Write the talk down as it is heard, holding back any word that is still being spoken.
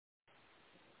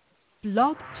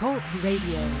Blog Talk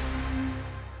Radio.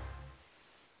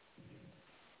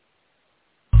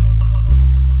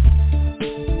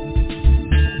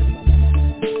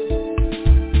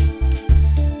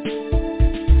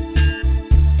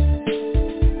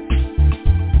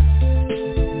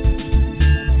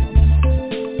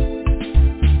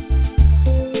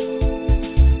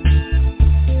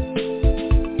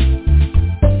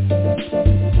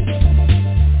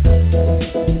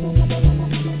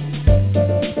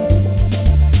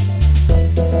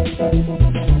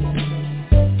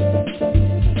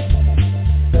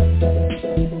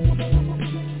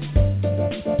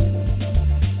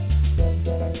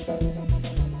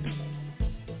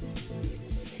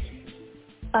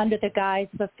 Under the guise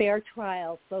of a fair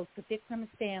trial, both the victim's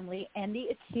family and the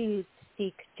accused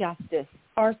seek justice.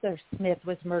 Arthur Smith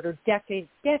was murdered decades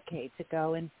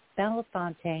ago in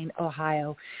Bellafontaine,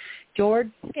 Ohio. George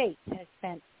Skatzes has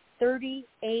spent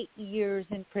 38 years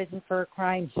in prison for a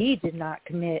crime he did not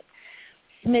commit.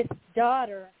 Smith's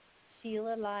daughter,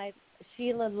 Sheila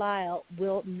Lila,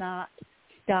 will not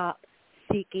stop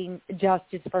seeking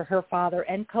justice for her father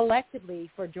and collectively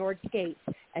for George Skatzes,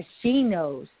 as she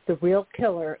knows the real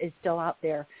killer is still out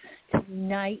there.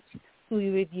 Tonight, we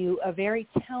review a very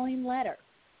telling letter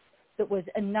that was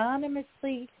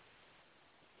anonymously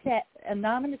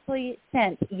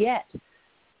sent, yet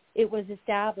it was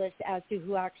established as to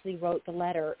who actually wrote the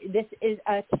letter. This is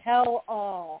a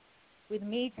tell-all with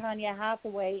me, Tanya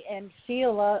Hathaway, and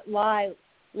Sheila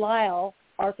Lila,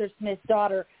 Arthur Smith's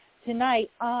daughter, tonight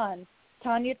on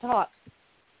Tanya Talks,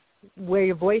 where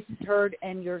your voice is heard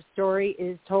and your story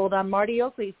is told on Marty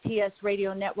Oakley's TS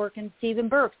Radio Network and Stephen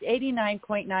Burke's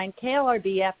 89.9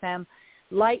 KLRB FM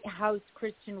Lighthouse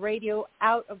Christian Radio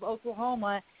out of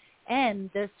Oklahoma and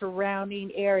the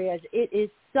surrounding areas. It is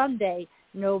Sunday,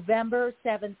 November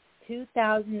 7th,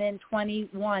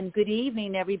 2021. Good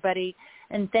evening, everybody,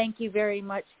 and thank you very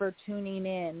much for tuning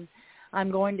in. I'm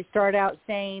going to start out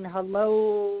saying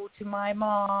hello to my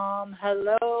mom.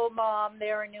 Hello, Mom,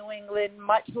 there in New England.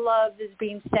 Much love is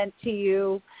being sent to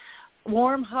you.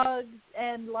 Warm hugs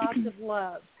and lots of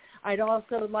love. I'd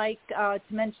also like to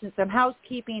mention some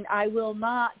housekeeping. I will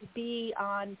not be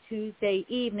on Tuesday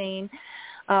evening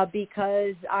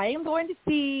because I am going to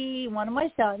see one of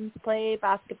my sons play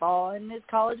basketball in his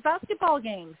college basketball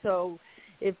game. So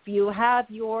if you have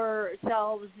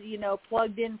yourselves,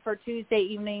 plugged in for Tuesday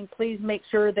evening, please make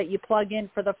sure that you plug in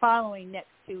for the following next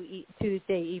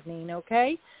Tuesday evening,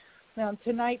 okay? Now,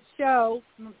 tonight's show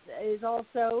is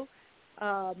also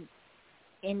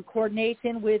in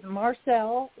coordination with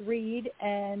Marcel Reed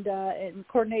and the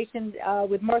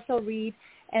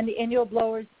annual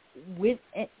blowers with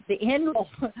the annual.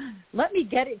 Let me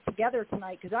get it together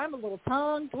tonight because I'm a little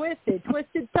twisted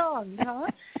tongue, huh?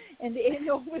 And the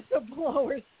annual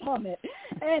Whistleblowers Summit.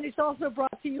 And it's also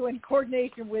brought to you in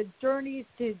coordination with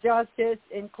Journeystojustice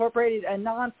Incorporated, a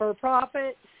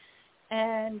non-for-profit.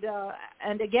 And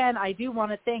again, I do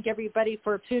want to thank everybody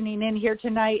for tuning in here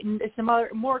tonight. And some other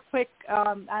more quick,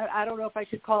 I don't know if I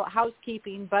should call it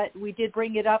housekeeping, but we did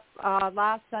bring it up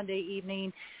last Sunday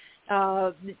evening.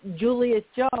 Julius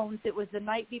Jones, it was the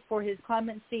night before his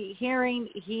clemency hearing.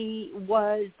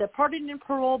 The Pardon and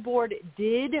Parole Board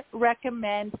did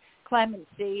recommend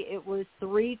clemency. It was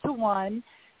 3-1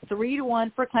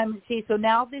 for clemency. So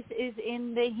now this is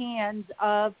in the hands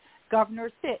of Governor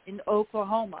Stitt in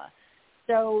Oklahoma.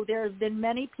 So there's been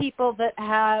many people that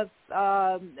have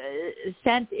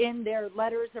sent in their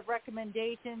letters of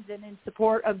recommendations and in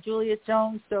support of Julius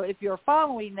Jones. So if you're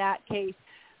following that case,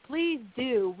 please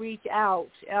do reach out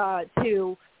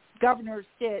to Governor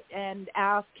Stitt and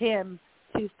ask him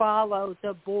to follow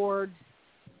the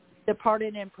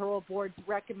Pardon and Parole Board's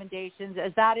recommendations,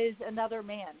 as that is another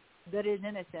man that is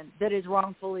innocent, that is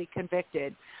wrongfully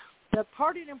convicted. The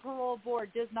Pardon and Parole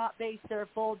Board does not base their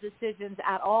full decisions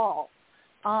at all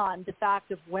on the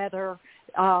fact of whether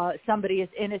somebody is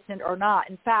innocent or not.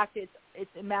 In fact, it's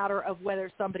a matter of whether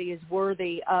somebody is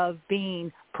worthy of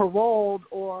being paroled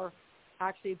or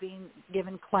actually being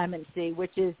given clemency,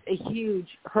 which is a huge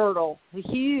hurdle.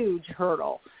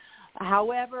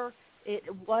 However, it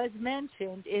was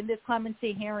mentioned in this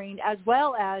clemency hearing, as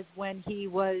well as when he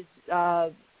was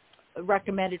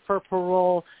recommended for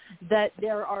parole, that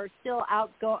there are still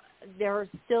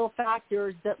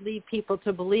factors that lead people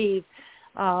to believe,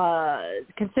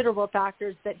 considerable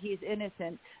factors, that he's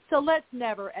innocent. So let's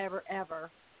never, ever,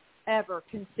 ever, ever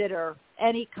consider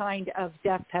any kind of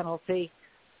death penalty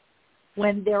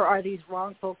when there are these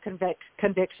wrongful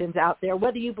convictions out there,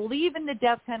 whether you believe in the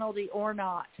death penalty or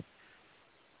not.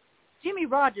 Jimmy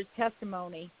Rogers'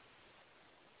 testimony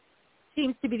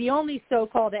seems to be the only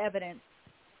so-called evidence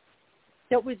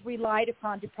that was relied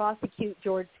upon to prosecute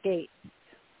George Skatzes.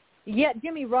 Yet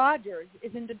Jimmy Rogers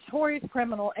is a notorious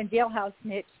criminal and jailhouse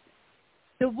snitch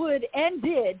that would and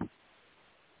did.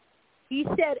 He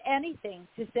said anything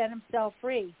to set himself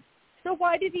free. So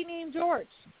why did he name George?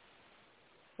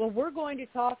 Well, we're going to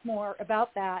talk more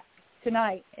about that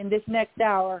tonight in this next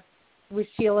hour with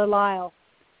Sheila Lila.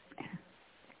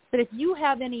 But if you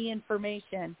have any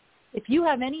information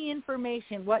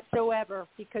whatsoever,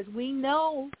 because we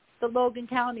know that Logan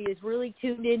County is really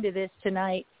tuned into this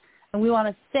tonight, and we want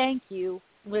to thank you,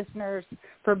 listeners,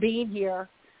 for being here.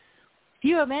 If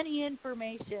you have any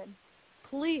information,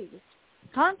 please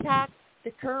contact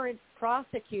the current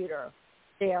prosecutor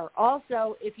there.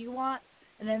 Also, if you want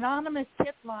an anonymous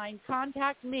tip line,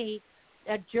 contact me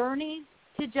at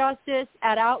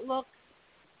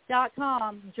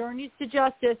Journeystojustice@outlook.com,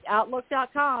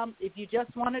 Journeystojustice@outlook.com if you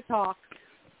just want to talk.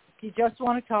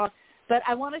 But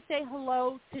I want to say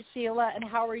hello to Sheila, and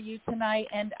how are you tonight?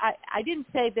 And I didn't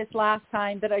say this last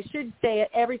time, but I should say it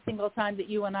every single time that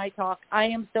you and I talk. I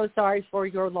am so sorry for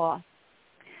your loss.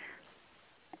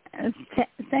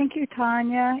 Thank you,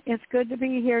 Tanya. It's good to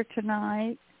be here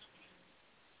tonight.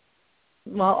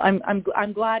 Well,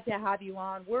 I'm glad to have you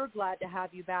on. We're glad to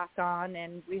have you back on,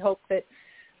 and we hope that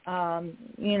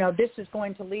this is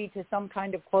going to lead to some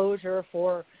kind of closure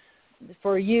for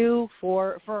you,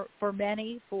 for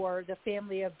many, for the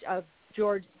family of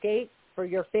George Skatzes, for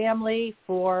your family,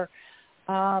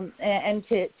 and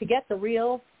to get the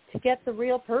real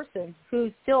person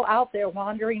who's still out there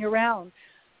wandering around.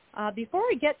 Before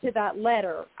I get to that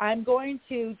letter, I'm going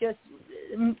to just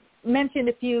mention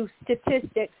a few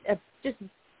statistics, just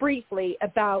briefly,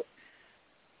 about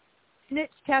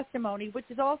snitch testimony, which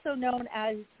is also known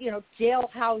as,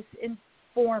 jailhouse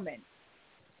informant.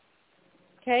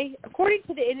 Okay? According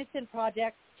to the Innocent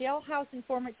Project, jailhouse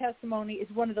informant testimony is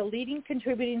one of the leading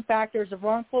contributing factors of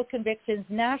wrongful convictions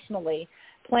nationally,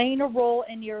 playing a role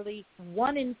in nearly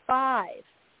 1 in 5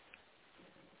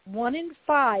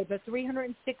 of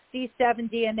 367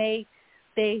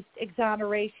 DNA-based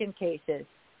exoneration cases.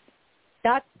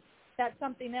 That's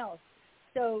something else.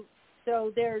 So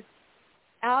there's,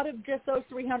 out of just those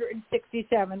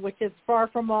 367, which is far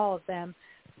from all of them,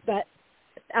 but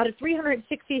out of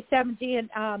 367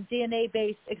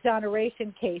 DNA-based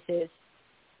exoneration cases,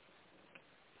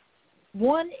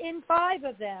 1 in 5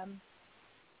 of them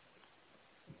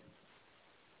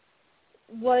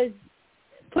was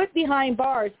put behind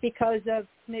bars because of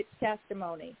snitch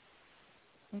testimony.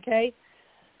 Okay?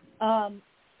 Jailhouse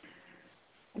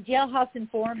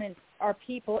informants are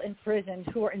people in prison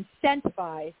who are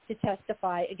incentivized to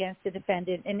testify against the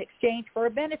defendant in exchange for a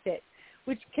benefit,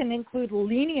 which can include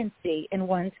leniency in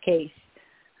one's case.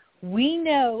 We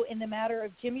know in the matter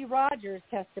of Jimmy Rogers'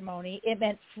 testimony, it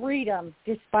meant freedom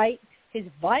despite his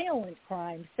violent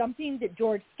crimes, something that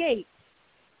George Skatzes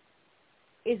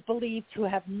is believed to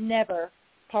have never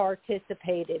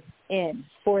participated in,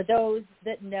 for those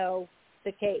that know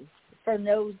the case, for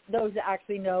those that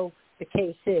actually know the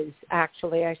cases,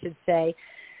 actually, I should say.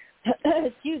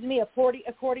 Excuse me,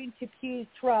 according to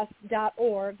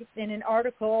pewstrust.org, in an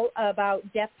article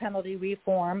about death penalty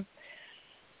reform,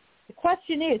 the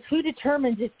question is, who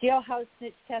determines if jailhouse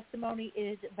snitch testimony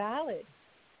is valid?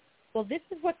 Well, this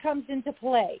is what comes into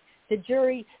play. The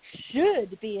jury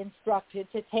should be instructed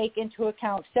to take into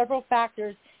account several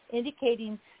factors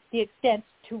indicating the extent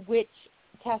to which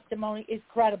testimony is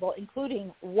credible,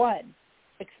 including 1,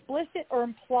 explicit or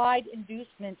implied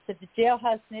inducements that the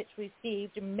jailhouse snitch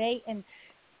received, may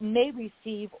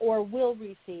receive, or will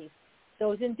receive.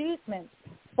 Those inducements,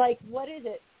 like, what is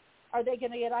it? Are they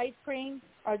going to get ice cream?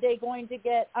 Are they going to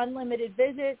get unlimited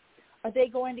visits? Are they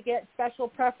going to get special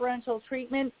preferential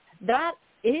treatment? That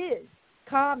is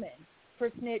common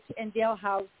for snitch and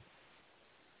jailhouse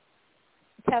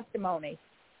testimony.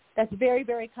 That's very,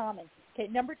 very common. Okay,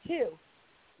 number 2.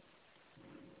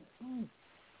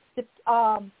 The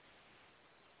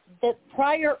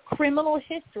prior criminal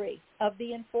history of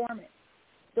the informant.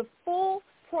 The full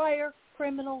prior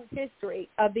criminal history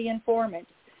of the informant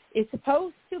is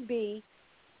supposed to be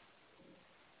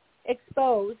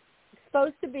exposed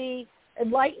to be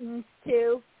enlightened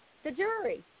to the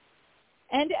jury.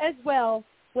 And as well,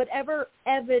 whatever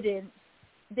evidence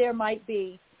there might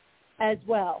be as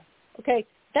well. Okay,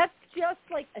 that's just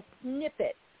like a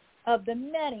snippet of the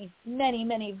many, many,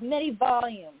 many, many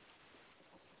volumes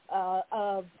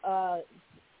of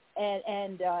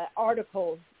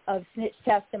articles of snitch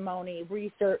testimony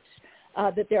research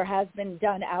that there has been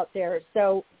done out there.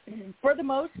 So for the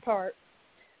most part,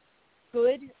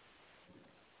 good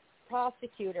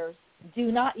prosecutors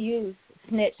do not use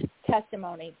snitch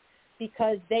testimony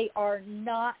because they are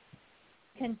not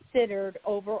considered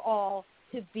overall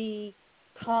to be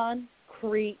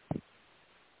concrete,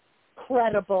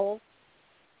 credible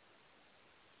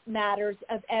matters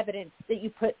of evidence that you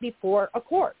put before a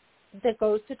court that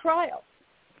goes to trial.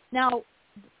 Now,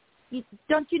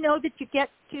 don't you know that you get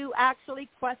to actually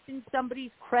question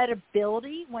somebody's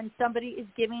credibility when somebody is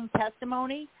giving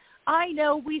testimony? I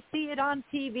know we see it on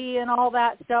TV and all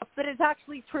that stuff, but it's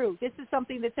actually true. This is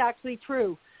something that's actually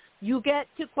true. You get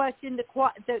to question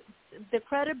the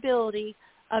credibility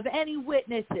of any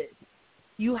witnesses.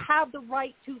 You have the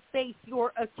right to face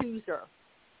your accuser.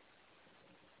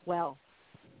 Well,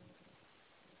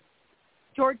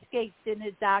 George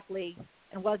Skatzes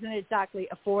wasn't exactly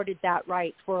afforded that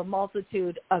right for a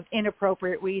multitude of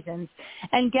inappropriate reasons.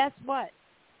 And guess what?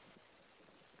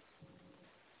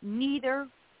 Neither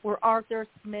were Arthur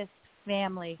Smith's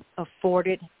family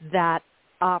afforded that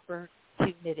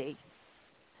opportunity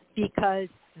because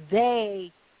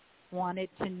they wanted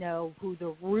to know who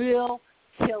the real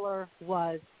killer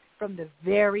was from the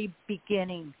very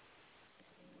beginning.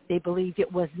 They believed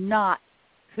it was not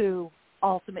who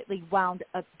ultimately wound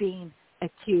up being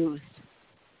accused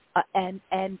and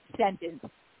sentenced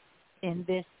in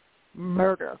this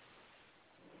murder.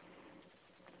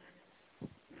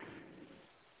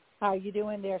 How are you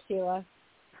doing there, Sheila?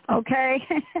 Okay.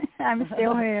 I'm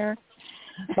still here.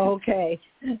 Okay.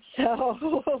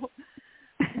 So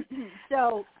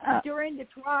during the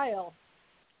trial,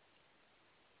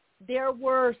 there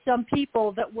were some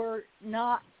people that were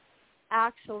not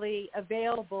actually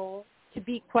available to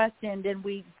be questioned, and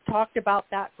we talked about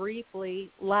that briefly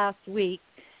last week,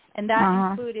 and that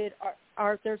included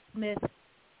Arthur Smith's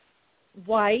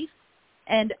wife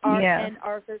and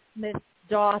Arthur Smith's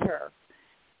daughter.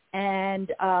 And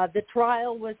the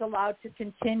trial was allowed to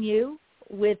continue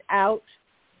without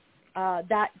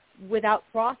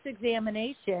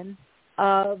cross-examination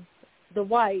of the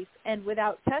wife and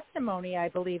without testimony, I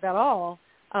believe, at all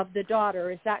of the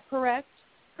daughter. Is that correct?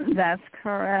 That's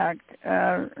correct.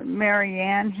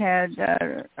 Marianne had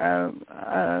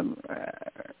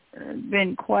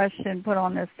been questioned, put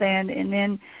on the stand, and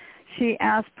then she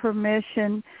asked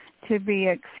permission to be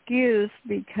excused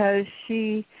because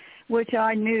she, which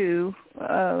I knew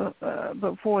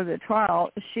before the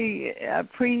trial, she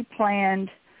pre-planned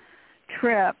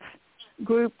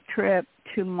group trip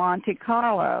to Monte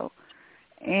Carlo,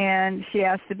 and she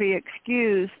asked to be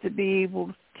excused to be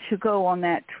able to go on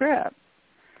that trip.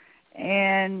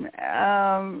 And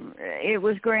it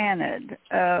was granted.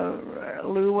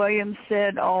 Lou Williams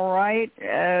said, all right.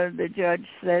 The judge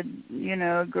said,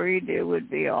 agreed it would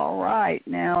be all right.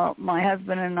 Now, my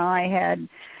husband and I had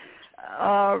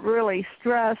really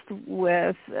stressed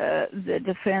with the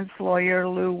defense lawyer,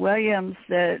 Lou Williams,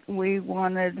 that we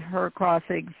wanted her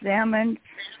cross-examined.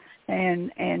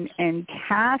 And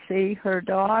Kathy, her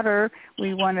daughter,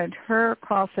 we wanted her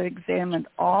cross-examined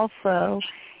also.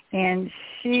 And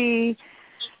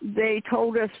they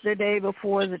told us the day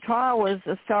before the trial was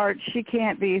to start, she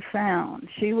can't be found.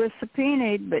 She was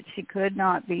subpoenaed, but she could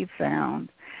not be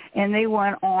found. And they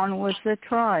went on with the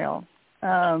trial.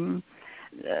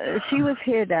 She was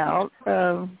hid out.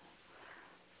 That's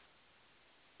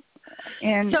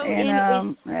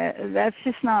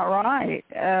just not right.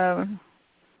 And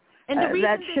the reason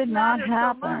that should not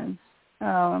happen.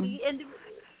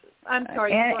 I'm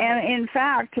sorry. And in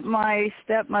fact, my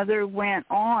stepmother went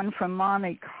on from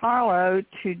Monte Carlo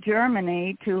to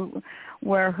Germany, to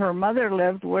where her mother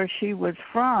lived, where she was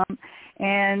from,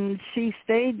 and she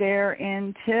stayed there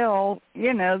until,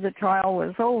 the trial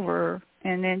was over,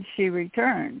 and then she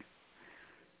returned.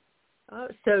 Oh,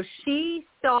 so she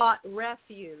sought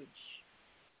refuge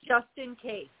just in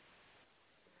case,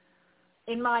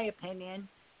 in my opinion.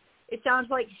 It sounds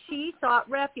like she sought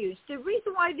refuge. The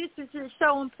reason why this is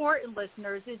so important,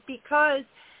 listeners, is because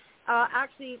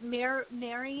actually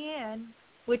Marianne,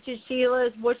 which is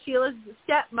Sheila's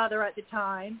stepmother at the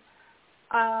time,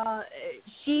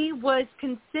 she was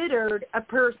considered a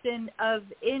person of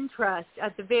interest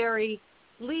at the very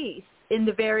least in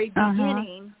the very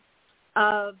beginning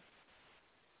of.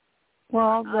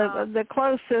 Well, the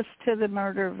closest to the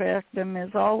murder victim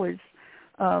is always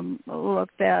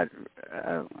looked at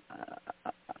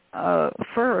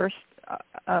first,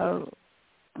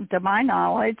 to my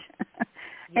knowledge,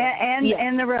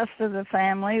 and the rest of the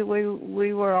family.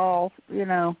 We were all,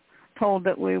 told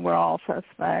that we were all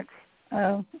suspects.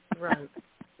 Right.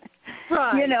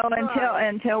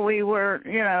 Until we were,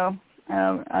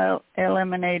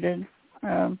 eliminated.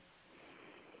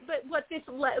 But what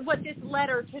this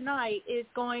letter tonight is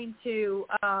going to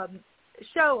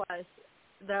show us,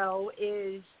 though,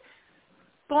 is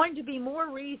going to be more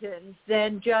reasons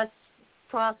than just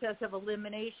process of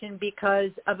elimination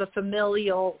because of a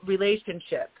familial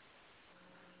relationship.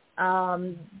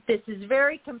 This is a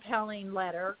very compelling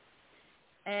letter,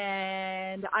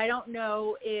 and I don't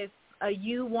know if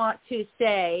you want to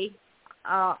say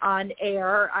on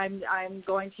air, I'm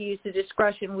going to use the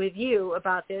discretion with you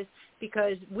about this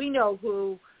because we know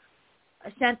who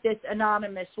sent this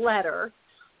anonymous letter.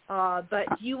 But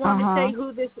do you want to say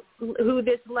who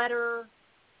this letter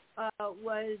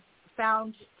was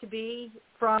found to be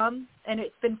from? And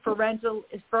it's been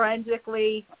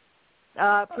forensically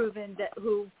proven that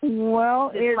who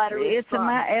this letter is from.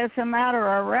 It's a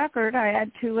matter of record. I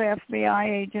had 2 FBI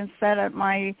agents set at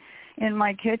in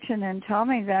my kitchen and tell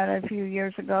me that a few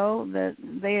years ago that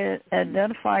they had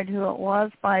identified who it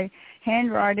was by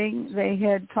handwriting. They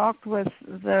had talked with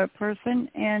the person,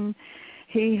 and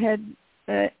he had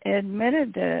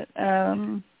admitted it.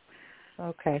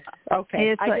 Okay.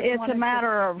 It's a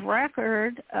matter of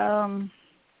record, and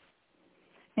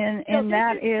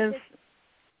that is.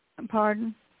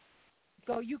 Pardon?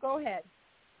 You go ahead.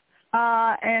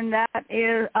 And that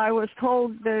is, I was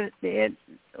told that it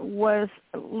was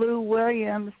Lou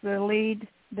Williams, the lead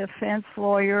defense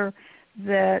lawyer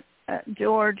that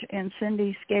George and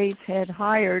Cindy Skates had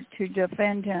hired to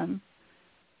defend him.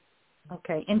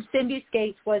 Okay, and Cindy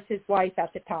Skates was his wife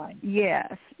at the time.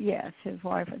 Yes, his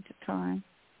wife at the time.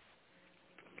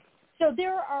 So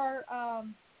there's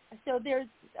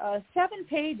 7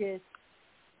 pages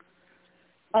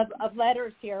of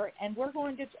letters here, and we're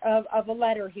going to of a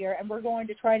letter here, and we're going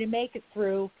to try to make it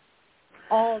through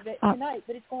all of it tonight.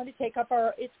 But it's going to take up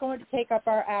our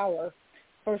hour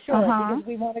for sure because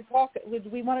we want to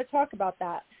talk about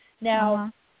that.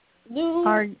 Now, Lou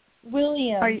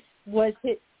Williams was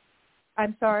his.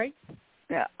 I'm sorry.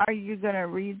 Are you going to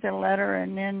read the letter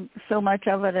and then so much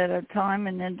of it at a time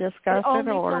and then discuss only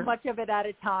it, or so much of it at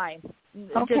a time?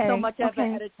 Okay. Just so much of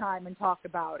it at a time and talk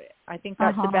about it. I think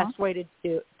that's the best way to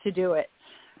do it.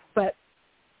 But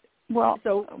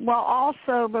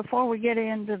also before we get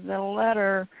into the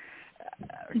letter,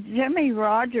 Jimmy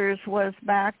Rogers was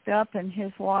backed up, and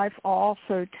his wife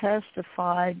also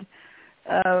testified.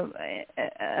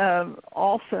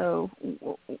 Also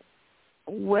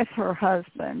with her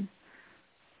husband,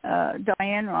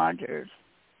 Diane Rogers,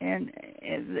 and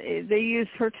they used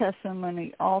her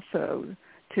testimony also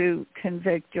to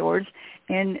convict George,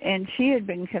 and she had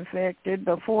been convicted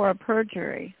before of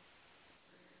perjury,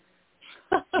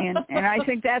 and I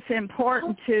think that's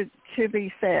important to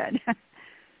be said.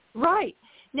 Right.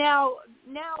 Now,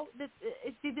 the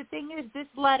thing is, this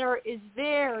letter is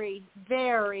very,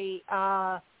 very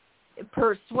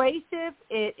persuasive.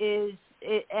 It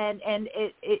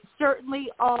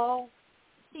certainly all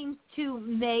seems to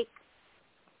make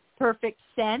perfect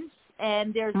sense,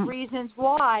 and there's reasons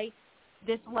why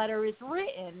this letter is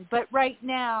written. But right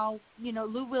now,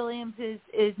 Lou Williams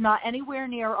is not anywhere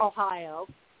near Ohio,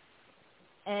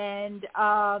 and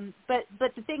but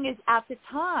the thing is, at the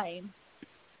time,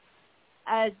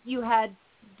 as you had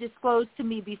disclosed to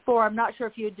me before, I'm not sure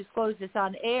if you had disclosed this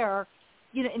on air,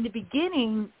 in the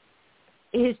beginning,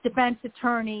 his defense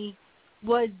attorney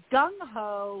was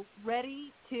gung-ho,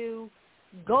 ready to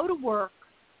go to work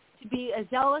to be a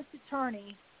zealous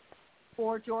attorney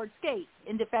for George Skates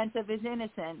in defense of his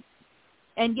innocence.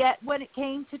 And yet when it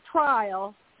came to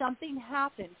trial, something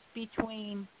happened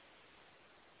between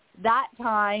that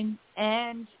time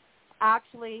and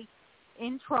actually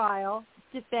in trial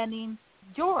defending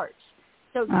George.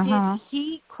 So did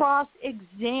he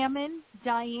cross-examine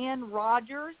Diane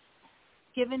Rogers,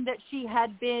 given that she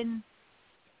had been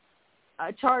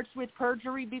charged with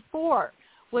perjury before?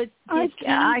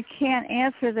 I can't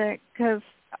answer that because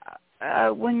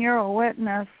when you're a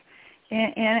witness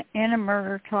in a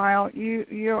murder trial,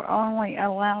 you're only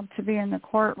allowed to be in the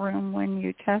courtroom when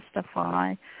you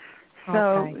testify.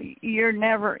 So you're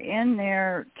never in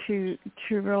there to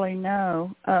really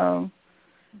know.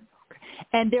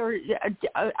 And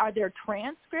are there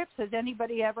transcripts? Has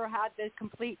anybody ever had the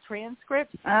complete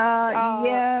transcripts?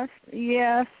 Yes.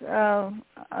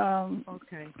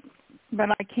 Okay. But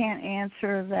I can't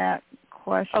answer that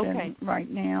question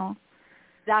right now.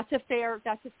 That's a fair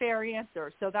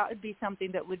answer. So that would be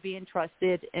something that would be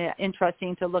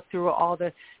interesting to look through all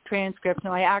the transcripts.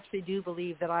 Now, I actually do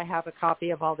believe that I have a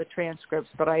copy of all the transcripts,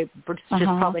 but I just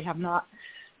probably have not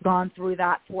gone through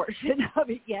that portion of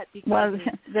it yet. Because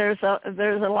there's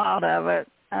a lot of it.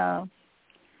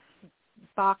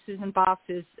 Boxes and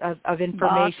boxes of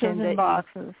information.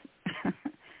 Boxes.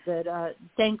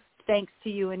 Thanks to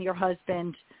you and your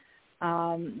husband,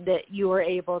 that you were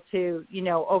able to,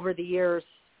 over the years,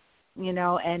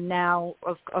 and now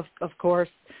of course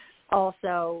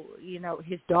also,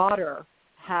 his daughter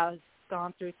has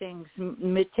gone through things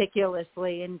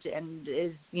meticulously and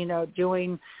is,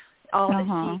 doing all that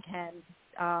she can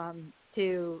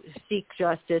to seek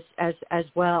justice as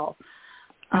well.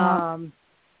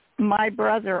 My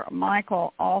brother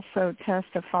Michael also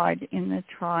testified in the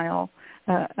trial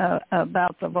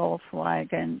about the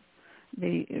Volkswagen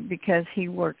because he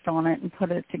worked on it and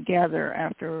put it together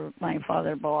after my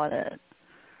father bought it.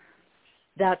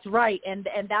 That's right, and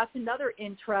that's another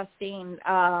interesting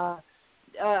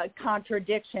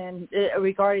contradiction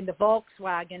regarding the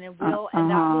Volkswagen, and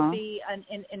that will be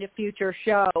in a future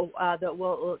show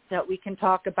that we can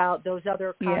talk about those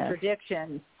other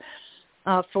contradictions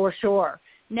for sure.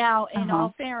 Now, in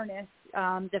all fairness,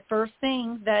 the first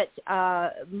thing that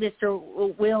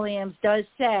Mr. Williams does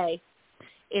say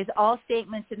is all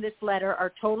statements in this letter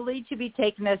are totally to be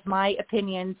taken as my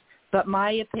opinions, but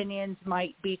my opinions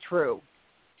might be true.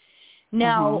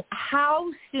 Now,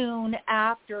 how soon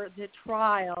after the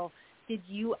trial did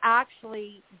you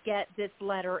actually get this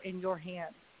letter in your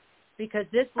hands? Because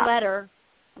this letter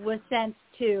was sent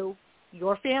to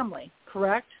your family,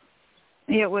 correct?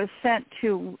 It was sent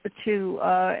to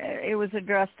it was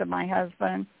addressed to my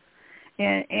husband.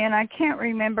 And I can't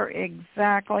remember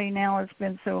exactly now, it's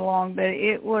been so long, but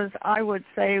it was, I would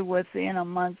say, within a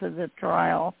month of the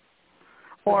trial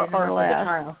or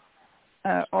less.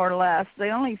 Or less. The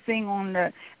only thing on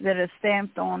that is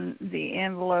stamped on the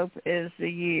envelope is the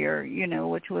year,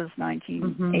 which was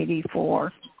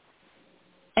 1984.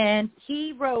 And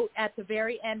he wrote at the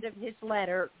very end of his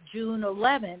letter, June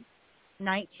 11th,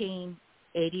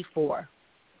 1984.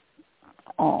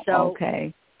 Oh, so,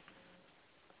 okay.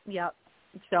 Yep.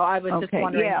 So I was just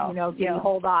wondering, do you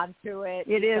hold on to it?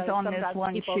 It is on this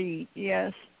one sheet.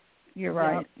 Yes, you're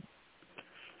right. Yep.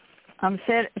 I'm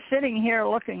sitting here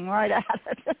looking right at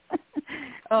it.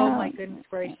 Oh, my goodness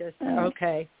gracious.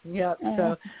 Okay. Yep.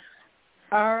 So,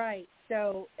 all right.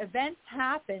 So events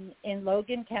happen in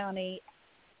Logan County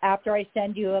after I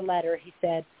send you a letter, he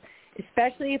said,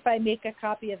 especially if I make a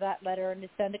copy of that letter and to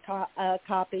send a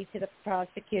copy to the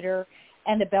prosecutor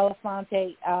and the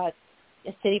Bellafontaine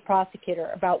city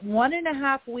prosecutor. About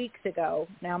 1.5 weeks ago,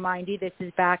 now mind you, this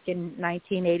is back in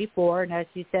 1984, and as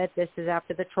you said, this is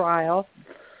after the trial,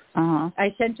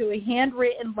 I sent you a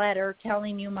handwritten letter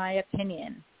telling you my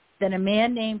opinion. Then a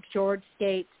man named George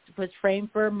Skatzes was framed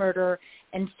for murder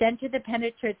and sent to the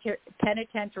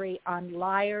penitentiary on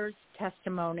liar's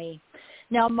testimony.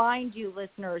 Now, mind you,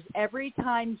 listeners, every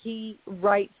time he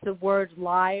writes the word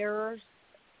liar,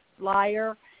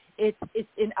 it's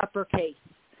in uppercase.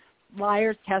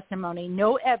 Liar's testimony.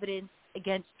 No evidence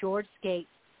against George Skatzes,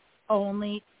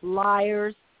 only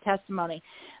liar's testimony.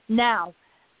 Now,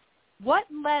 what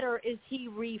letter is he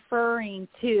referring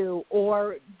to,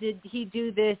 or did he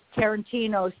do this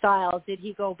Tarantino style? Did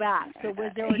he go back? So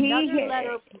was there another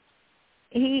letter?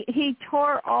 He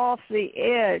tore off the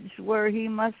edge where he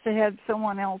must have had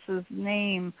someone else's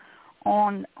name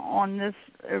on this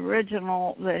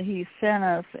original that he sent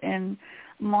us, and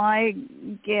my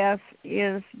guess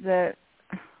is that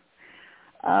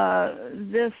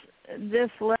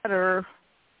this letter.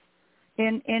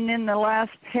 And in the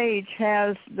last page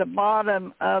has the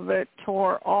bottom of it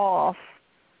tore off,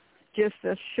 just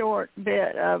a short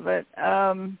bit of it.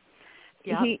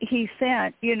 He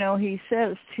sent, he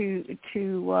says to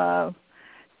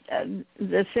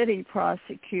the city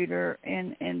prosecutor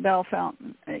and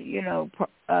Bellafontaine,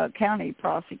 county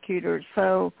prosecutor.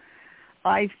 So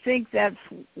I think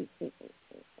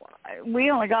we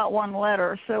only got one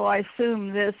letter, so I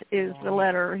assume this is the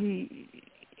letter he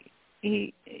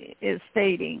is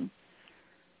stating.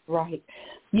 Right.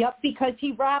 Yep, because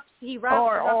he wraps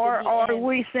or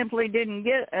we simply didn't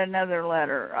get another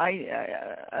letter.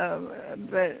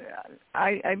 But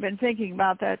I've been thinking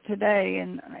about that today,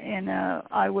 and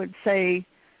I would say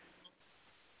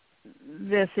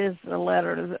this is the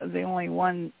letter, the only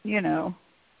one,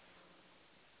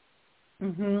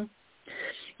 Mhm.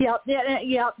 Yeah,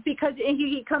 because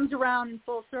he comes around in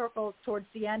full circle towards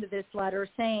the end of this letter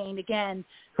saying, again,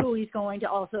 who he's going to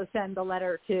also send the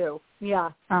letter to.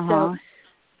 Yeah.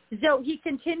 So he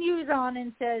continues on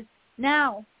and says,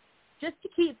 now, just to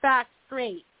keep facts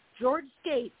straight, George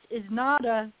Skatzes is not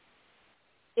a,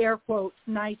 air quotes,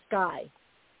 nice guy.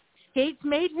 Skatzes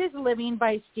made his living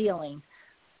by stealing.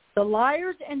 The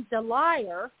liars and the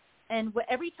liar, and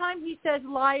every time he says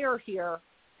liar here,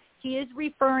 he is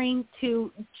referring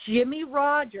to Jimmy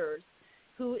Rogers,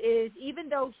 who is, even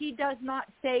though he does not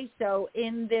say so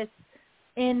in this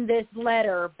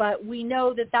letter, but we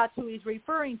know that that's who he's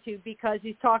referring to because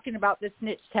he's talking about the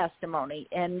snitch testimony,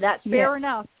 and that's fair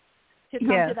enough to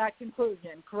come to that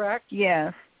conclusion, correct?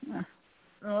 Yes.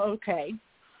 Okay.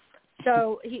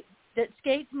 So that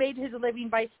Skates made his living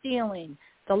by stealing.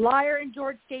 The liar and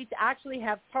George Skates actually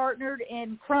have partnered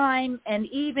in crime and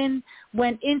even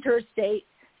went interstate,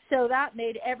 so that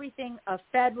made everything a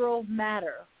federal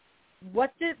matter.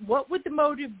 What would the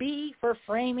motive be for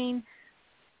framing?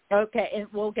 Okay, and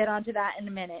we'll get onto that in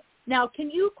a minute. Now, can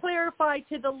you clarify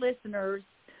to the listeners,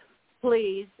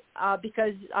 please,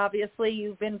 because obviously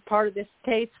you've been part of this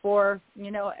case for,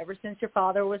 ever since your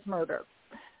father was murdered.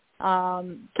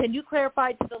 Can you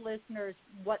clarify to the listeners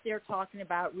what they're talking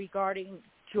about regarding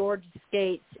George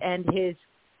Skates and his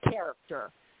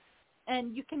character?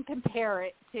 And you can compare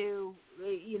it to,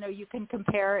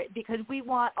 because we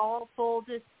want all full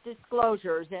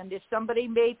disclosures. And if somebody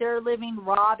made their living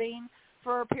robbing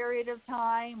for a period of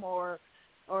time or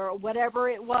whatever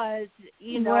it was,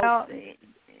 Well,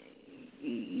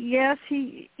 yes,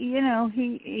 he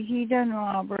done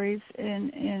robberies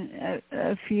in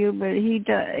a few, but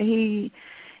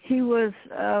he was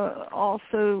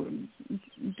also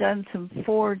done some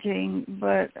forging,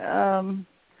 but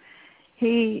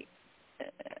he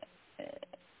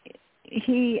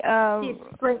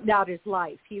straightened out his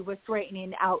life. He was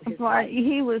straightening out his life.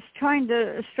 He was trying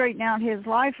to straighten out his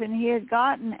life, and he had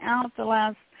gotten out the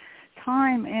last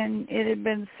time, and it had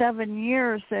been 7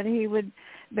 years that he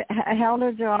held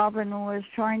a job and was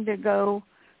trying to go,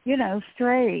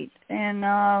 straight. And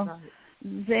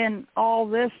then all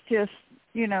this just,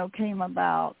 came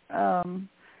about.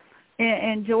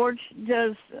 And George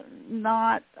does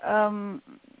not.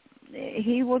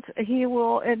 He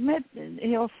will admit.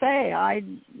 He'll say, I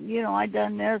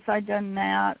done this, I done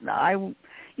that. I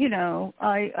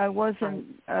wasn't.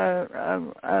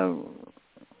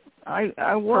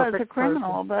 I was a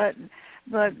criminal, but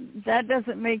that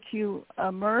doesn't make you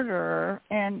a murderer.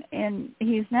 And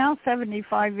he's now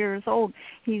 75 years old.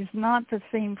 He's not the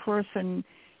same person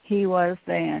he was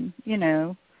then.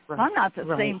 Right. I'm not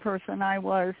the same person I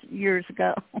was years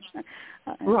ago.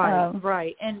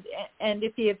 Right. And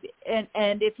if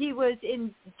he was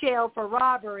in jail for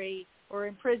robbery or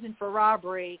in prison for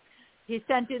robbery, his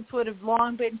sentence would have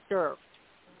long been served.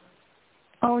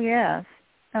 Oh yes.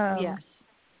 Yes.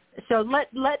 So let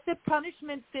the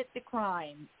punishment fit the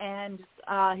crime, and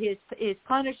his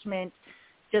punishment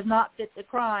does not fit the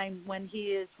crime when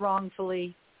he is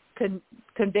wrongfully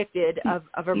convicted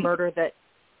of a murder that.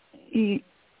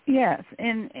 Yes,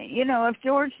 and if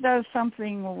George does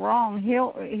something wrong,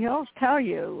 he'll tell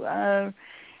you.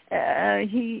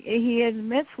 He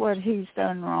admits what he's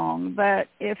done wrong, but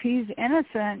if he's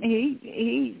innocent,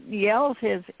 he yells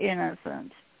his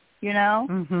innocence.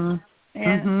 Mm-hmm.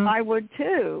 And I would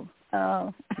too.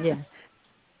 Yes.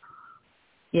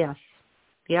 Yes.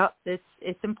 Yep.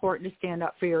 It's important to stand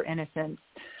up for your innocence.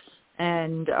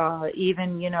 And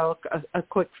even, a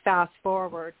quick fast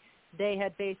forward, they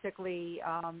had basically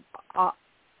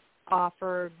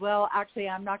offered, well, actually,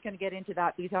 I'm not going to get into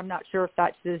that because I'm not sure if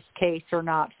that's this case or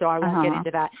not, so I won't get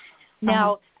into that.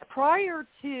 Now, prior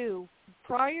to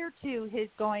his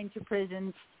going to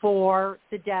prison for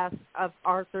the death of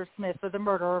Arthur Smith, for the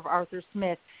murder of Arthur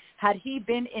Smith, had he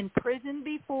been in prison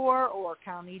before, or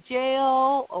county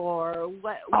jail, or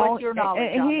what's your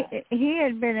knowledge on that? He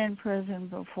had been in prison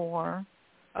before.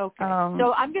 Okay,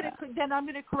 so I'm going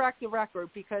to correct the record,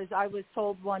 because I was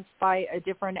told once by a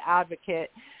different advocate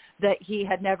that he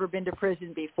had never been to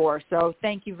prison before. So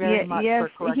thank you very much for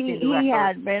correcting the record. He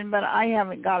had been, but I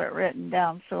haven't got it written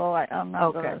down, so I'm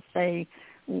not going to say.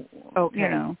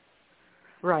 Okay.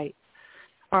 Right.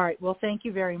 All right. Well, thank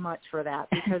you very much for that,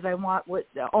 because I want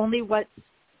only what's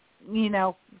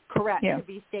correct to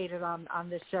be stated on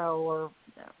the show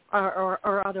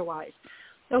or otherwise.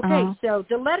 Okay. So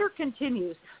the letter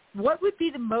continues. What would be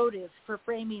the motive for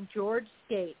framing George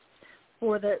Skates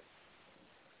for the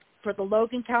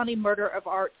Logan County murder of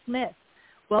Art Smith?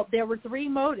 Well, there were three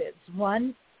motives.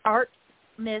 One, Art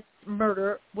Smith's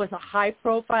murder was a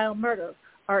high-profile murder.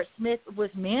 Art Smith was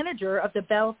manager of the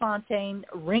Bellafontaine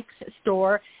Rinks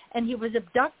store, and he was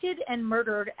abducted and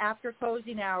murdered after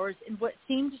closing hours in what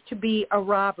seemed to be a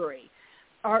robbery.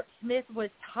 Art Smith was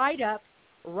tied up,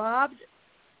 robbed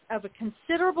of a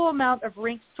considerable amount of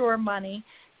Rinks store money,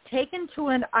 taken to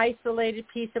an isolated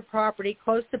piece of property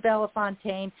close to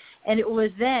Bellafontaine, and it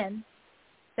was then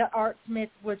that Art Smith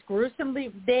was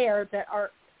gruesomely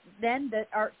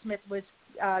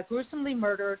gruesomely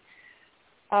murdered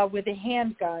with a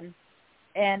handgun,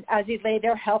 and as he lay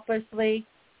there helplessly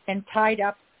and tied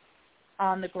up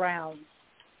on the ground.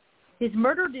 His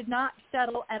murder did not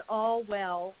settle at all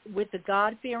well with the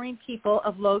God-fearing people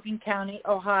of Logan County,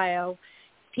 Ohio.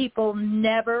 People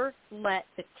never let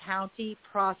the county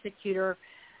prosecutor,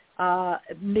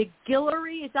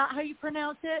 McGillery, is that how you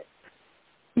pronounce it?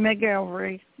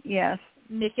 McElvery, yes.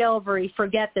 McElvery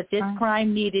forget that this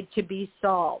crime needed to be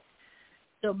solved.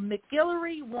 So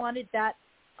McGillery wanted that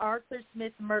Arthur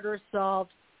Smith murder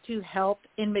solved to help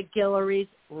in McGillery's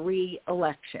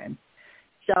re-election.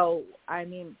 So, I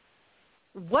mean,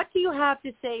 what do you have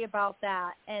to say about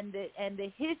that and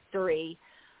the history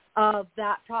of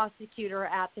that prosecutor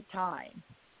at the time?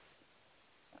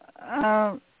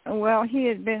 Well, he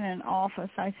had been in office,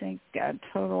 I think, a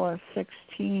total of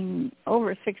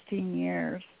over 16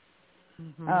 years.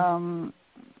 Mm-hmm.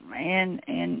 And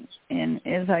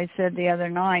as I said the other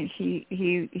night,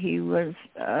 he was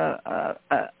a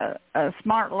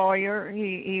smart lawyer.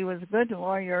 He was a good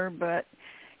lawyer, but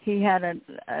he had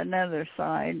another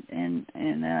side, and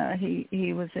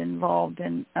he was involved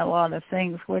in a lot of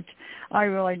things, which I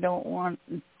really don't want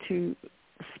to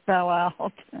spell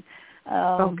out.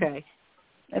 Okay.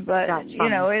 But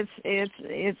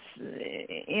it's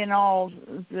in all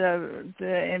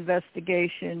the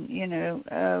investigation,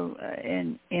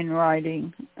 in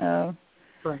writing.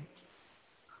 Right.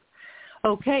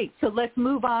 Okay, so let's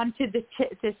move on to the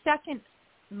second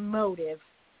motive.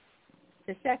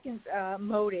 The second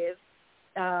motive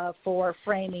for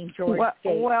framing George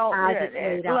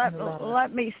Skatzes.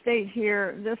 Let me state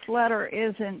here, this letter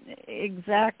isn't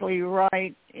exactly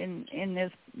right in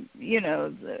this,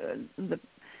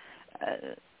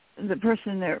 the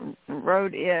person that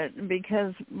wrote it,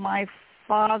 because my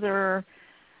father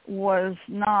was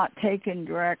not taken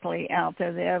directly out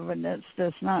there. The evidence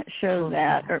does not show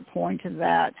that or point to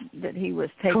that he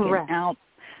was taken out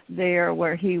there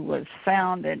where he was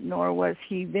found, and nor was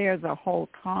he there the whole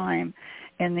time,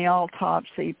 and the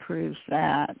autopsy proves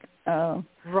that.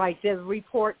 Right, the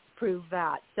reports prove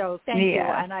that. So thank you,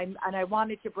 and I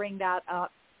wanted to bring that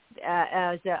up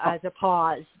as a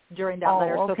pause during that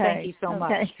letter. So thank you so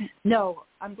much. No,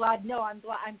 I'm glad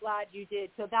you did.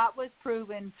 So that was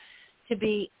proven to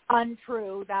be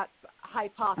untrue. That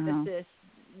hypothesis,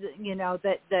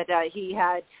 that he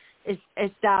had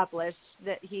established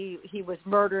that he was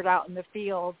murdered out in the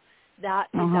field. That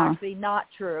is actually not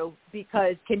true,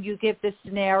 because can you give the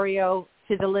scenario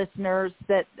to the listeners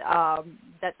that the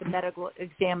medical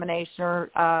examiner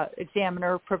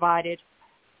provided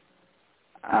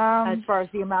as far as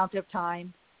the amount of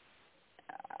time?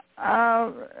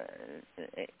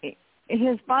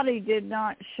 His body did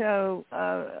not show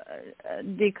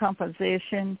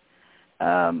decomposition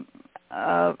of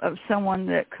someone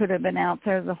that could have been out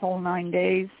there the whole 9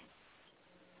 days,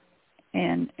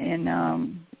 and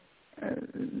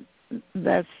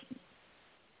that's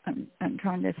I'm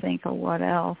trying to think of what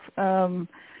else.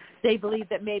 They believe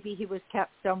that maybe he was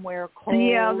kept somewhere cold.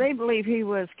 Yeah, they believe he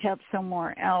was kept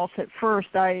somewhere else. At first,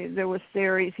 there was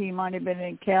theories he might have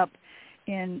been kept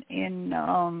in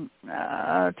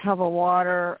a tub of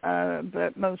water,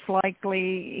 but most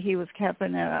likely he was kept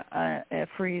in a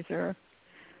freezer.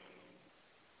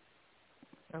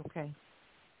 Okay.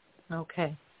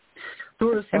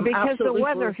 And because the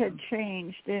weather had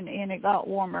changed and it got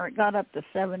warmer, it got up to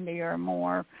 70 or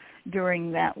more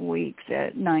during that week,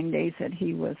 that 9 days that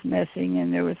he was missing,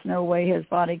 and there was no way his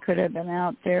body could have been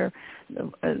out there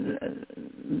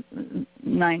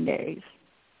 9 days.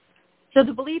 So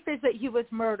the belief is that he was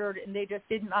murdered and they just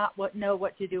did not know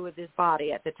what to do with his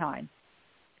body at the time.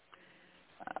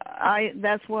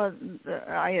 That's what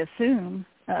I assume.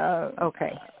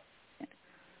 Okay.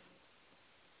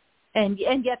 And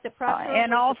yet the pressure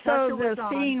and also the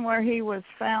scene on. where he was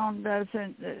found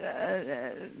doesn't.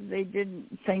 They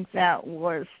didn't think that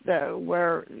was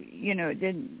where it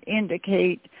didn't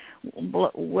indicate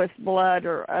with blood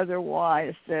or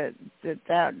otherwise that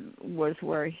was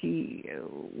where he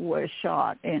was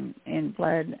shot and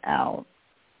bled out.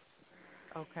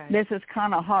 Okay. This is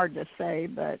kind of hard to say,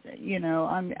 but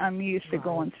I'm used to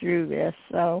going through this,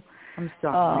 so I'm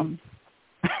sorry.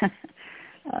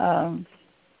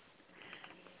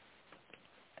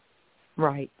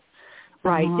 Right.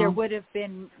 There would have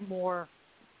been more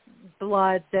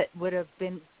blood that would have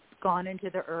been gone into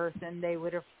the earth, and they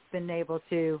would have been able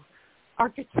to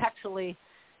architecturally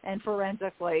and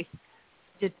forensically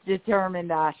determine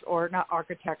that, or not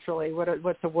architecturally.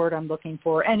 What's the word I'm looking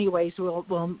for? Anyways, we'll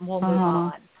move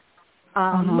on.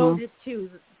 Motive 2: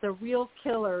 the real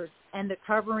killers and the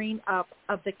covering up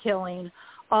of the killing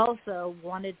also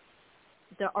wanted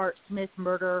the Art Smith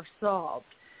murder solved,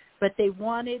 but they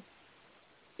wanted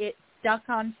it stuck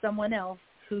on someone else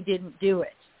who didn't do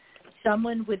it.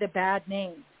 Someone with a bad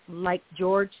name, like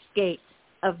George Skatzes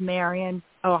of Marion,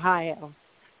 Ohio.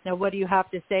 Now, what do you have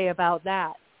to say about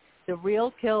that? The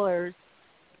real killers,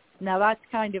 now that's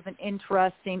kind of an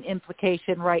interesting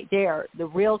implication right there. The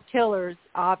real killers,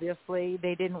 obviously,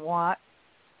 they didn't want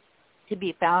to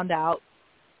be found out,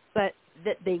 but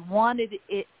that they wanted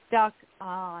it stuck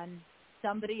on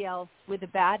somebody else with a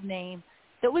bad name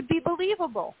that would be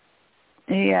believable.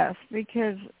 Yes,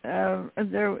 because there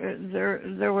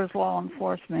was law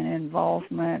enforcement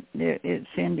involvement.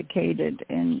 It's indicated,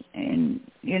 and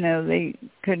they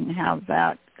couldn't have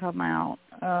that come out.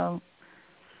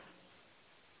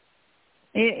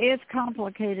 It's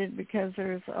complicated because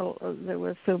there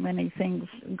was so many things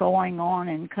going on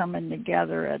and coming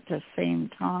together at the same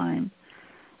time.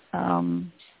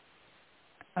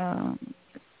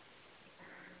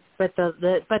 But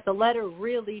the letter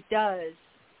really does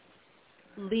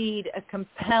lead a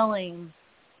compelling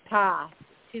path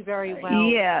to very well.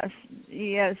 Yes.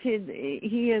 He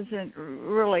isn't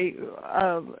really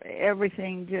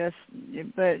everything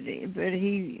but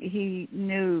he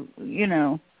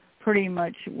knew, pretty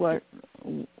much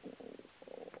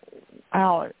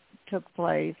how it took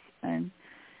place, and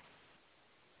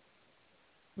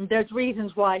there's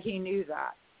reasons why he knew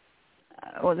that.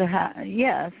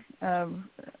 Yes.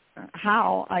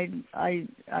 How I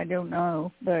don't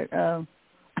know, but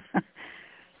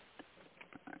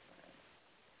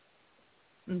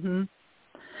mhm.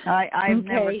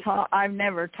 I've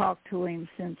never talked to him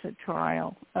since a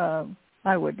trial.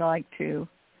 I would like to.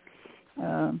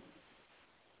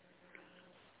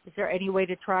 Is there any way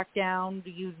to track down? Do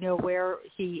you know where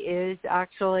he is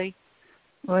actually?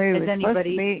 Well,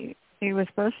 he was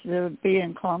supposed to be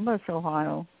in Columbus,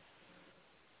 Ohio,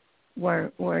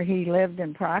 where he lived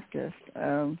and practiced.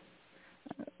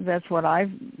 That's what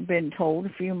I've been told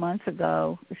a few months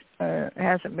ago. It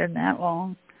hasn't been that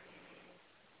long.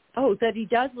 Oh, that he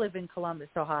does live in Columbus,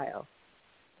 Ohio.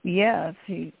 Yes,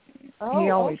 he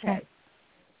always has.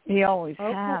 He always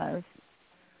has.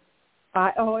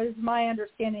 It's my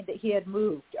understanding that he had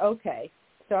moved. Okay,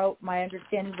 so my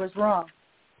understanding was wrong.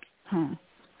 Huh.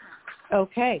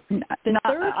 Okay.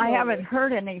 I haven't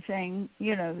heard anything,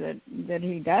 that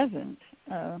he doesn't.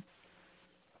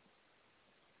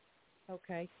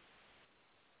 Okay.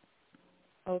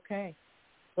 Okay.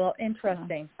 Well,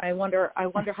 interesting. I wonder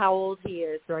how old he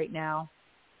is right now.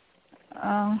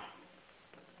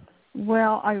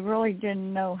 Well, I really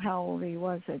didn't know how old he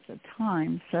was at the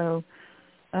time, so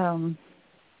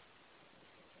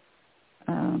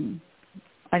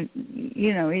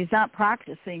he's not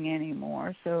practicing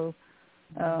anymore, so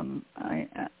to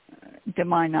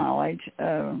my knowledge,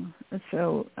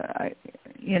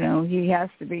 he has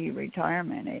to be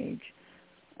retirement age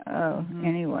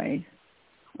anyway,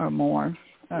 or more.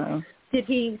 Did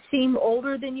he seem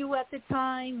older than you at the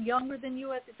time, younger than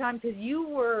you at the time? Because you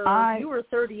were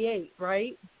 38,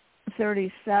 right?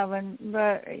 37,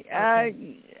 but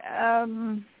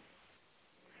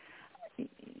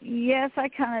yes,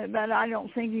 but I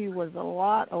don't think he was a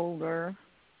lot older.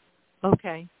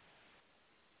 Okay.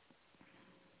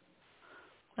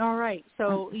 All right,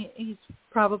 so he's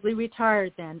probably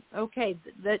retired then. Okay,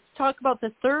 let's talk about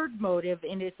the third motive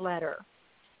in his letter.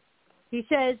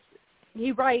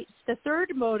 He writes, the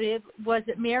third motive was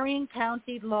that Marion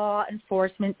County law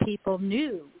enforcement people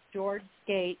knew George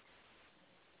Skatzes.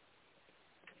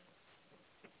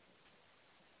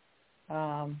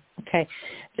 Okay,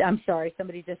 I'm sorry,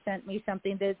 somebody just sent me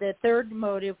something. The third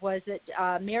motive was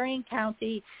that Marion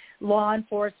County law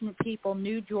enforcement people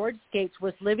knew George Skatzes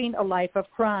was living a life of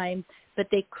crime, but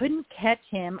they couldn't catch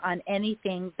him on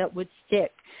anything that would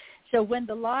stick. So when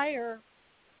the liar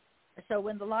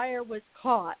was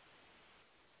caught,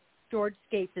 George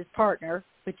Skatzes' partner,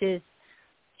 which is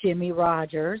Jimmy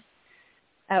Rogers,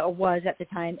 was at the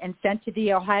time, and sent to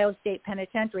the Ohio State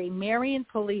Penitentiary, Marion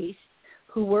police,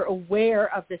 who were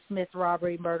aware of the Smith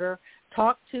robbery murder,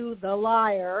 talked to the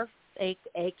liar,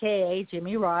 a.k.a.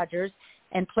 Jimmy Rogers,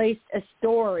 and placed a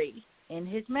story in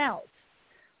his mouth.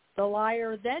 The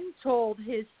liar then told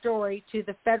his story to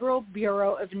the Federal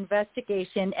Bureau of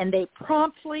Investigation, and they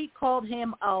promptly called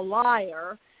him a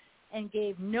liar and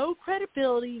gave no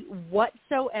credibility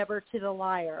whatsoever to the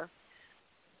liar.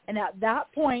 And at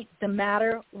that point, the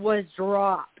matter was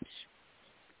dropped.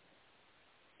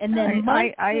 And then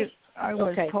I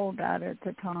was told that at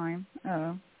the time.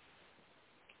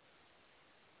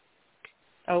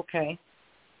 Okay.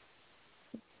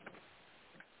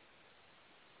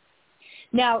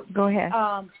 Now, go ahead.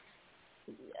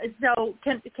 So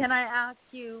can I ask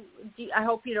you, I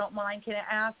hope you don't mind, can I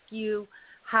ask you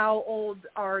how old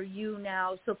are you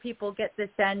now so people get the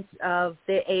sense of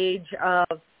the age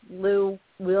of Lou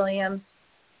Williams,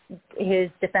 his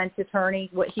defense attorney,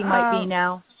 what he might be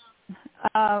now?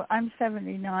 I'm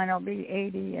 79. I'll be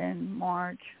 80 in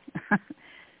March.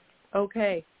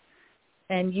 Okay.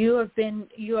 And you have been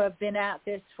at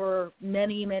this for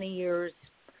many, many years.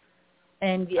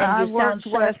 And I've worked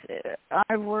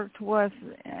with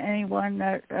anyone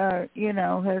that has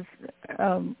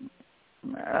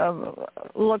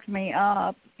looked me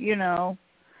up,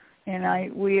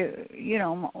 and we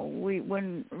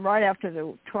when right after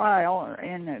the trial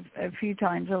and a few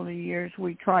times over the years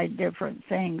we tried different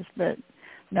things, but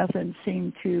nothing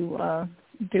seemed to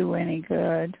do any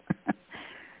good.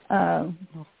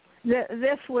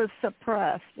 This was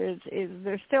suppressed.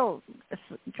 They're still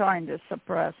trying to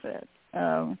suppress it.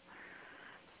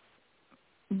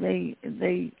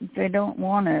 They don't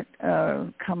want it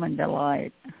coming to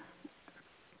light,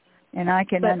 and I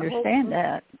can understand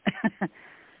that.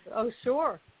 Oh,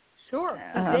 sure.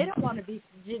 They don't want to be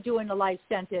doing a life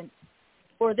sentence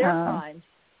for their crimes.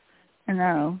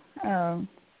 No.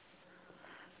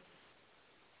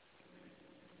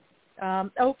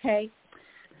 Okay.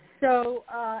 So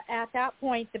at that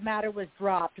point, the matter was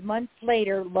dropped. Months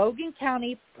later, Logan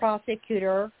County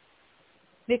prosecutor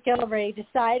McIlroy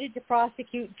decided to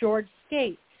prosecute George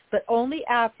Skatzes, but only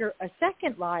after a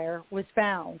second liar was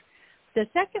found. The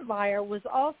second liar was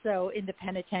also in the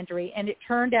penitentiary, and as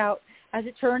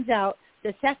it turns out,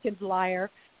 the second liar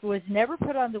was never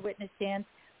put on the witness stand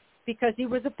because he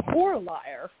was a poor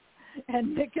liar,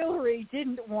 and McIlroy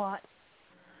didn't want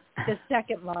the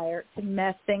second liar to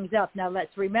mess things up. Now,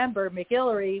 let's remember,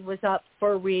 McIlroy was up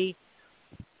for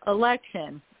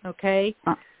re-election, okay?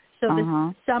 So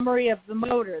the summary of the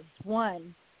motives: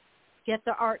 1, get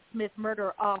the Art Smith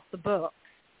murder off the books;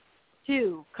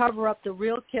 2, cover up the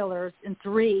real killers; and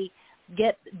 3,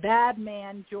 get bad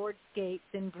man George Skatzes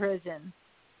in prison.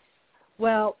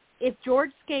 Well, if George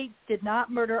Skatzes did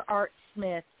not murder Art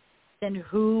Smith, then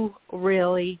who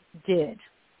really did?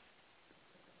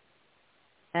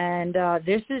 And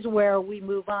this is where we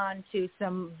move on to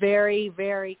some very,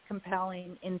 very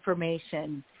compelling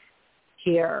information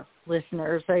here,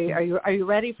 listeners. Are you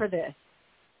ready for this?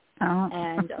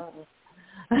 And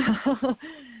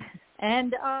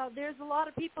there's a lot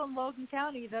of people in Logan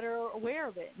County that are aware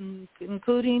of it,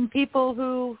 including people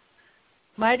who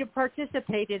might have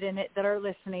participated in it that are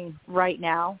listening right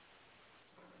now.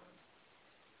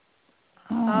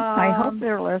 I hope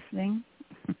they're listening.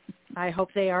 I hope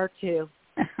they are too.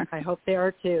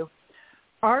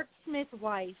 Art Smith's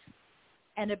wife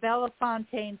and a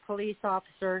Bellafontaine police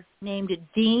officer named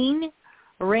Dean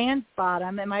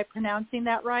Ransbottom. Am I pronouncing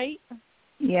that right?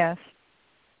 Yes.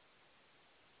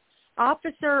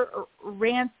 Officer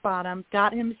Ransbottom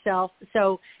got himself.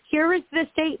 So here is the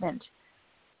statement: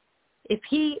 If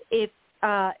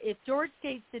George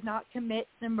Skatzes did not commit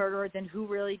the murder, then who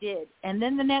really did? And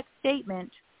then the next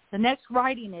statement, the next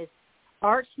writing is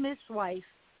Art Smith's wife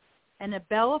and a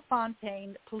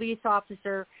Bellafontaine police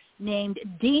officer named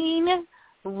Dean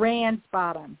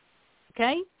Ransbottom.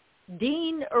 Okay?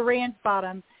 Dean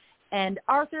Ransbottom and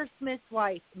Arthur Smith's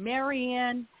wife,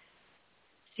 Marianne.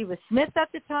 She was Smith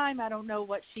at the time. I don't know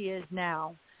what she is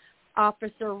now.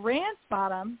 Officer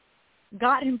Ransbottom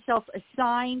got himself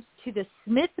assigned to the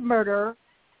Smith murder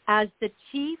as the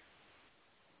chief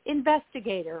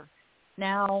investigator.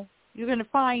 Now, you're going to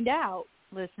find out,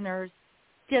 listeners,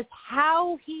 just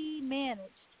how he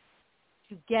managed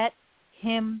to get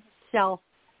himself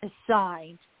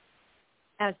assigned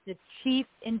as the chief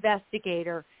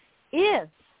investigator if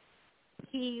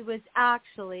he was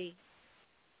actually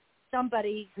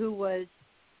somebody who was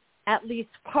at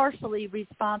least partially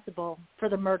responsible for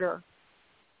the murder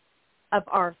of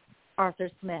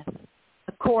Arthur Smith,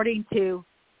 according to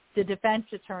the defense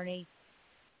attorney,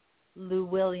 Lou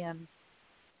Williams.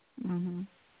 Mm-hmm.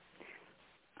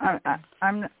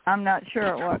 I'm not sure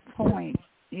at what point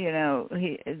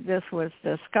this was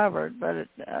discovered, but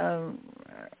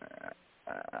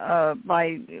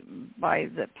by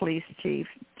the police chief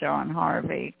John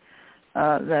Harvey.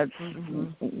 That's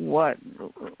what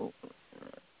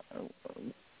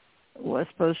was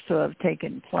supposed to have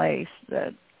taken place.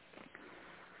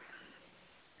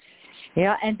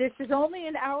 Yeah, and this is only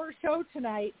an hour show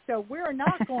tonight, so we're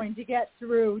not going to get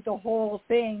through the whole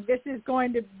thing. This is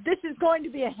going to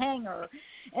be a hanger,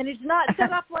 and it's not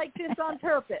set up like this on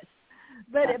purpose.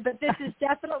 But this is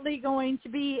definitely going to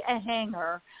be a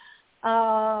hanger.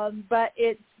 But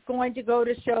it's going to go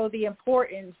to show the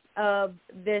importance of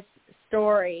this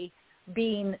story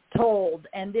being told,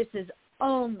 and this is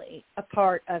only a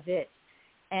part of it.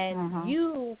 And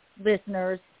you,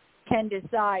 listeners, can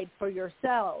decide for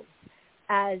yourselves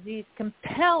as these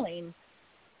compelling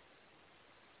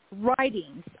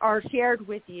writings are shared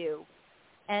with you,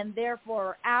 and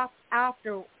therefore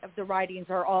after the writings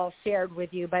are all shared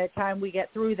with you, by the time we get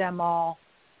through them all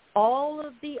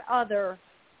of the other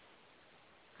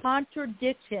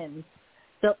contradictions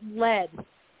that led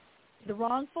the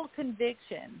wrongful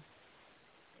conviction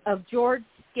of George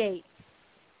Skatzes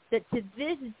that to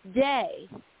this day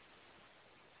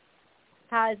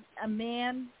has a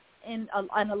man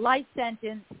on a life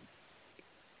sentence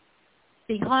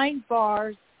behind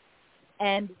bars,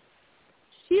 and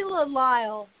Sheila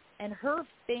Lila and her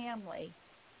family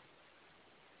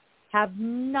have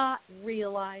not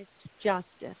realized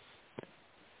justice.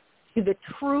 Who the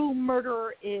true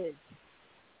murderer is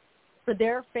for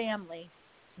their family,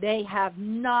 they have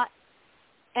not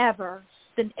ever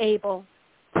been able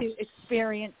to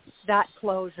experience that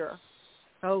closure.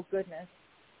 Oh, goodness.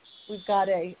 We've got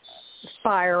a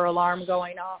fire alarm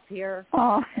going off here.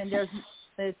 Oh. And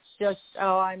it's just,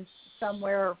 I'm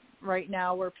somewhere right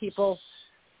now where people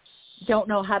don't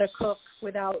know how to cook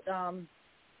without the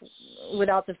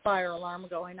fire alarm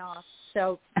going off.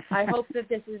 So I hope that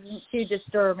this isn't too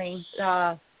disturbing.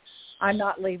 I'm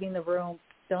not leaving the room.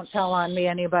 Don't tell on me,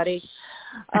 anybody.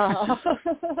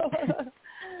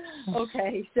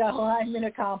 Okay, so I'm in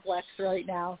a complex right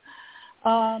now.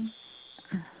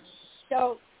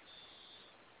 So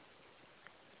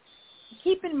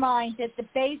keep in mind that the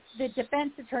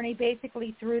defense attorney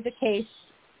basically threw the case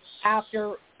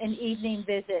after an evening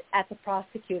visit at the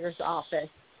prosecutor's office.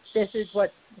 This is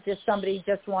what somebody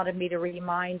just wanted me to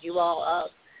remind you all of.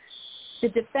 The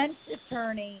defense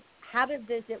attorney had a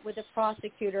visit with the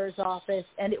prosecutor's office,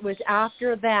 and it was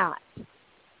after that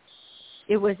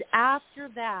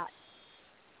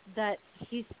that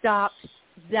he stopped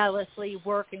zealously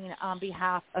working on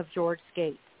behalf of George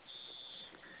Skatzes.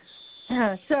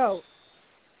 So,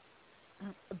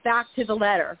 back to the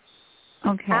letter.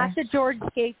 Okay. At the George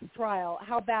Skatzes trial,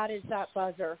 how bad is that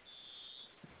buzzer?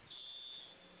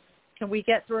 Can we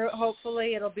get through it?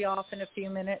 Hopefully it'll be off in a few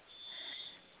minutes.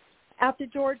 At the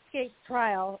George Skatzes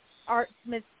trial, Art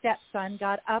Smith's stepson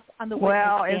got up on the witness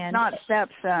stand. Well, it's not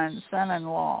stepson,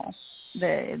 son-in-law.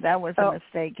 That was a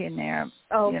mistake in there.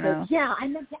 Oh, you know. Yeah, I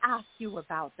meant to ask you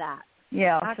about that.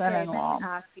 Yeah, Actually, son-in-law. I meant to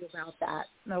ask you about that.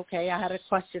 Okay, I had a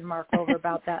question mark over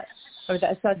about that. Or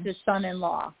that's his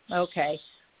son-in-law. Okay.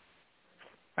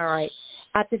 All right.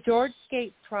 At the George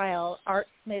Skatzes trial, Art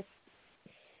Smith's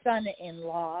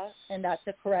son-in-law, and that's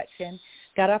a correction,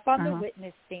 got up on the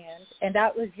witness stand, and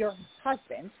that was your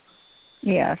husband.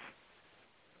 Yes.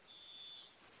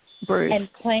 Bruce.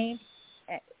 And claimed,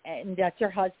 and that's your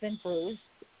husband, Bruce.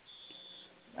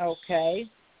 Okay.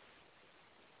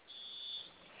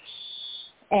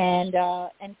 And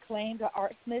claimed that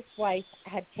Art Smith's wife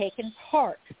had taken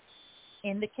part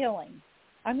in the killing.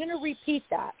 I'm going to repeat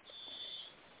that.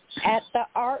 At the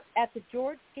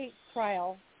George Skatzes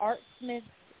trial, Art Smith's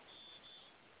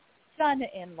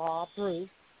son-in-law, Bruce,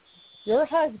 your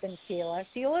husband, Sheila's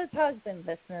husband,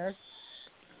 listeners,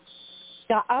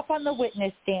 got up on the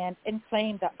witness stand and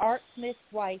claimed that Art Smith's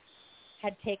wife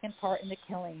had taken part in the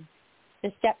killing.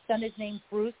 The stepson is named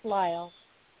Bruce Lyle,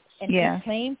 and he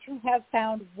claimed to have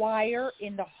found wire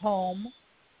in the home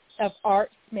of Art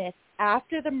Smith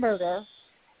after the murder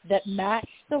that matched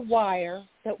the wire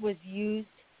that was used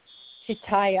to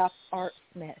tie up Art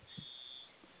Smith.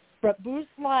 But Bruce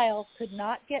Lyle could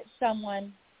not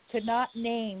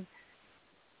name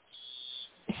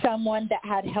someone that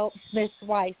had helped Smith's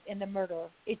wife in the murder.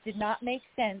 It did not make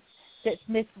sense that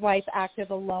Smith's wife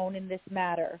acted alone in this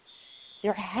matter.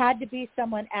 There had to be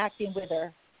someone acting with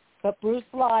her, but Bruce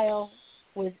Lyle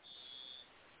was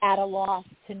at a loss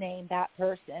to name that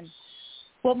person.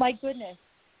 Well, my goodness,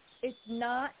 it's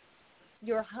not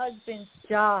your husband's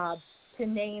job to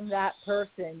name that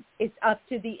person. It's up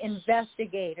to the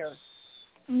investigator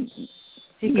to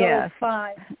go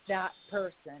find that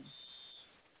person.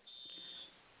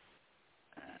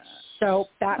 So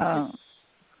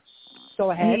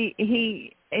go ahead.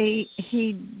 He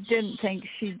didn't think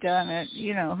she'd done it,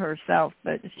 herself,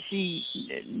 but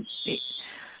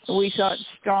we thought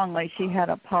strongly she had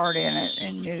a part in it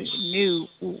and knew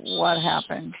what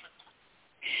happened.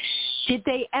 Did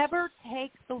they ever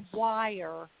take the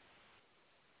wire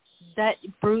that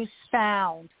Bruce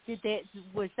found?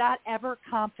 Was that ever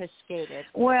confiscated?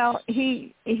 Well,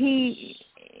 he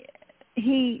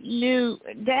knew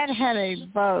Dad had a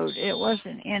boat. It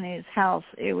wasn't in his house.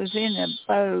 It was in a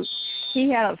boat. He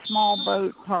had a small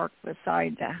boat parked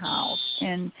beside the house,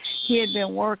 and he had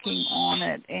been working on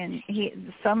it, and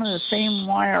some of the same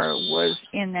wire was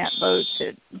in that boat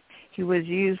that he was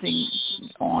using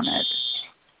on it.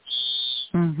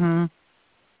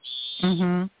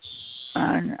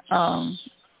 And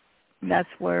that's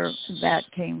where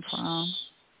that came from.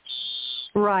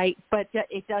 Right, but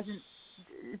it doesn't.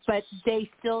 But they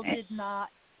still did not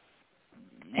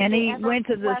And he went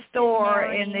to the store,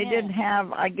 and they didn't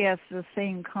have, I guess, the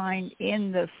same kind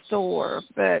in the store,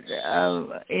 but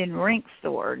in Rink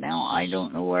store. Now, I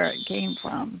don't know where it came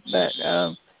from, but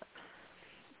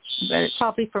it's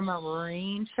probably from a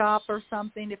marine shop or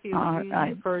something if he was using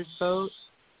it for his boat.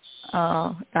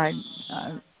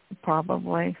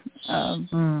 Probably.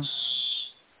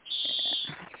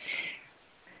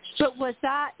 But was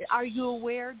that, are you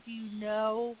aware, do you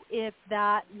know if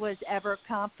that was ever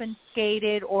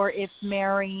confiscated or if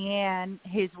Marianne,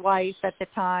 his wife at the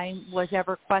time, was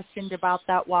ever questioned about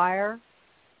that wire?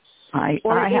 I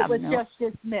was just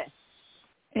dismissed?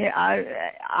 Yeah,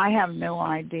 I have no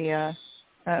idea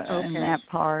in that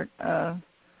part.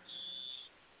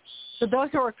 So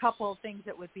those are a couple of things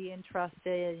that would be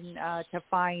interesting to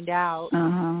find out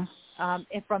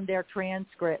from their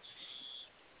transcripts.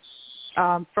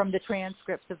 From the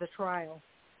transcripts of the trial.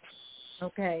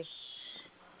 Okay.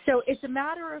 So it's a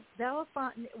matter of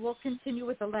Bellafontaine, we'll continue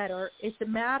with the letter. It's a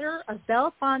matter of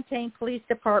Bellafontaine Police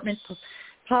Department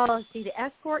policy to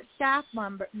escort staff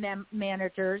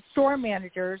managers, store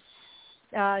managers,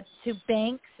 to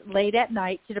banks late at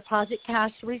night to deposit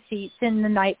cash receipts in the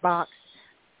night box,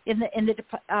 in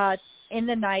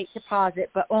the night deposit,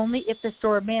 but only if the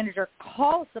store manager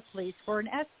calls the police for an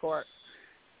escort.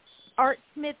 Art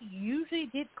Smith usually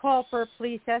did call for a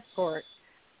police escort.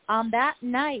 On that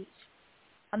night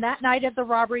of the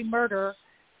robbery murder,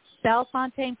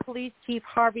 Bellafontaine Police Chief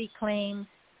Harvey claims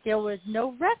there was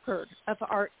no record of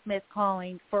Art Smith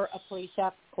calling for a police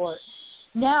escort.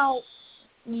 Now,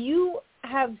 you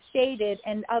have stated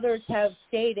and others have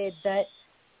stated that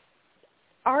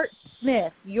Art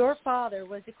Smith, your father,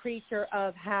 was a creature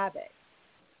of habit.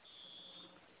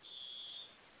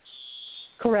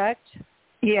 Correct?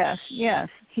 Yes,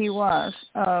 he was.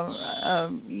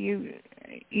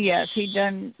 Yes, he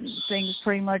done things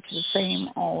pretty much the same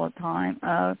all the time.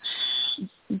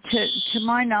 To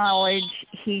my knowledge,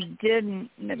 he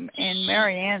didn't, and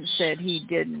Marianne said he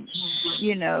didn't,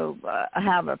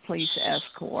 have a police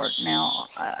escort. Now,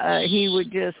 he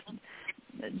would just,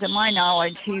 to my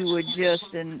knowledge, he would just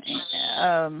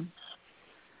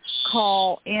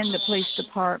call in the police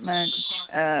department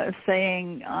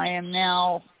saying, I am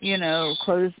now,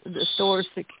 closed, the store's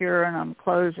secure and I'm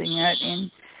closing it.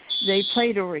 And they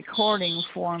played a recording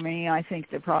for me, I think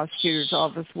the prosecutor's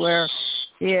office, where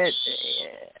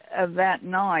of that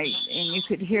night, and you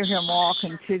could hear him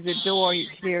walking to the door. You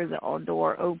could hear the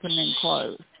door open and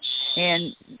close.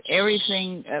 And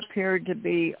everything appeared to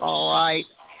be all right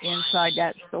inside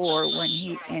that store when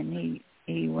he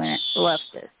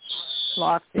left it.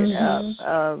 Locked it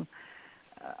up.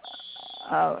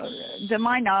 To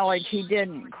my knowledge, he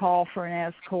didn't call for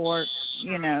an escort.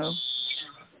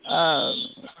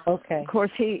 Okay. Of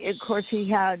course, he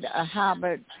had a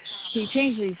habit. He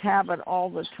changed his habit all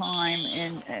the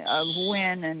time, of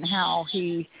when and how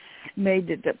he made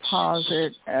the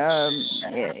deposit.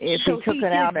 If he took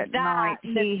it out at night,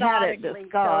 he had it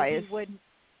disguised. So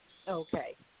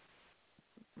okay.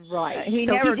 Right. He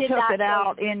never took it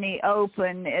out in the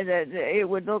open. It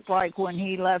would look like when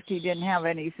he left, he didn't have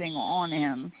anything on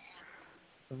him.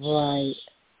 Right.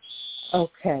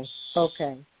 Okay.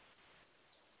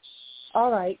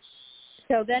 All right.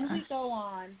 So then we go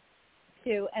on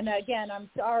to, and again, I'm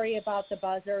sorry about the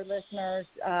buzzer, listeners.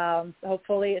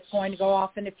 Hopefully it's going to go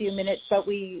off in a few minutes, but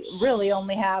we really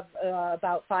only have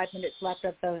about 5 minutes left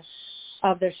of the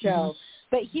show. Mm-hmm.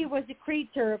 But he was a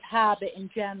creature of habit in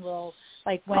general,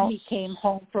 like when he came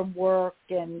home from work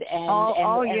and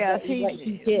yes, what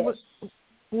he did.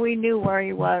 We knew where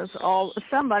he was.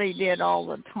 Somebody did all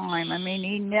the time. I mean,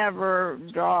 he never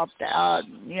dropped out,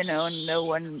 and no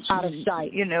one out of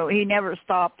sight. He never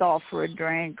stopped off for a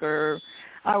drink, or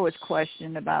I was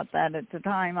questioned about that at the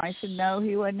time. I said, no,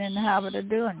 he wasn't in the habit of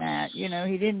doing that. He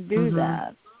didn't do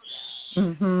that.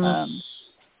 Mm-hmm.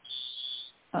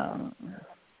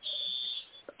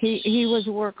 He was a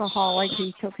workaholic.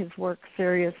 He took his work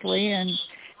seriously, and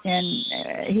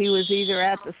he was either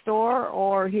at the store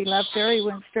or he left there. He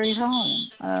went straight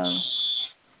home.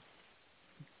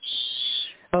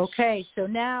 Okay, so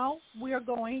now we are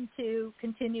going to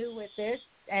continue with this,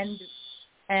 and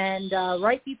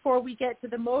right before we get to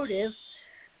the motive,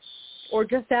 or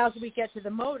just as we get to the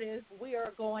motive, we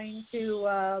are going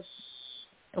to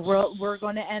we're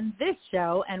going to end this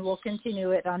show, and we'll continue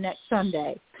it on next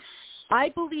Sunday. I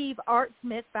believe Art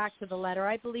Smith, back to the letter,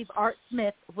 I believe Art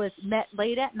Smith was met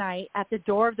late at night at the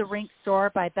door of the Rink store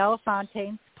by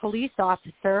Bellafontaine's police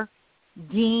officer,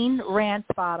 Dean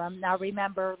Ransbottom. Now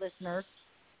remember, listeners,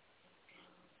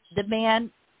 the man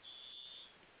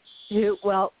who,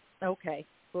 we'll leave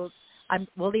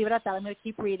it at that. I'm going to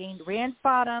keep reading.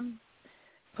 Ransbottom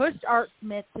pushed Art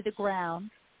Smith to the ground.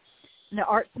 Now,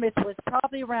 Art Smith was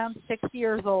probably around 60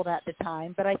 years old at the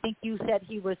time, but I think you said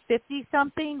he was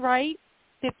 50-something, right?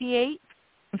 58?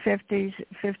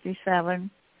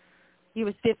 57. He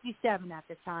was 57 at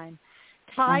the time.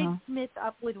 Tied Smith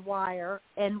up with wire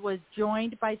and was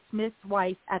joined by Smith's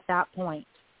wife at that point.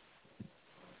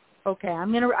 Okay,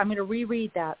 I'm gonna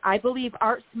reread that. I believe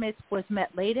Art Smith was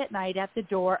met late at night at the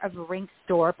door of a rink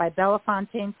store by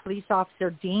Bellafontaine police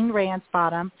officer Dean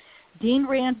Ransbottom. Dean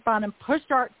Ransbottom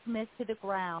pushed Art Smith to the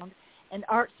ground, and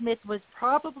Art Smith was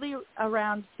probably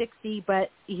around 60,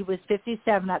 but he was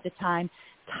 57 at the time.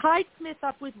 Tied Smith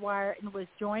up with wire and was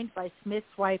joined by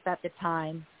Smith's wife at the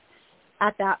time.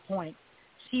 At that point,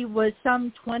 she was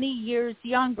some 20 years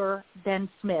younger than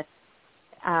Smith.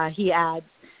 He adds,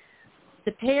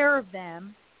 the pair of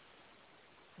them,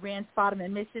 Ransbottom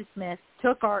and Mrs. Smith,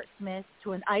 took Art Smith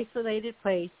to an isolated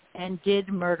place and did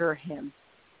murder him.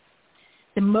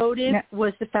 The motive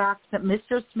was the fact that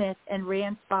Mr. Smith and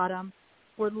Ransbottom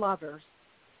were lovers,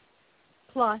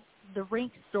 plus the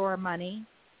rink store money,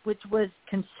 which was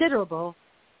considerable,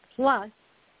 plus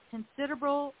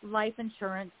considerable life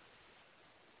insurance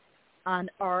on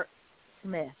Art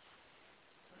Smith.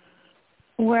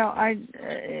 Well,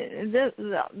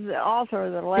 the author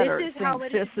of the letter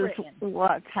thinks this is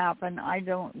what's happened.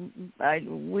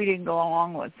 We didn't go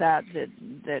along with that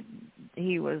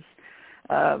he was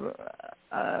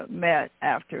met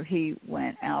after he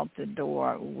went out the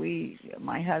door.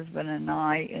 My husband and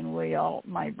I, and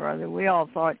my brother, we all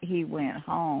thought he went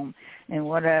home, and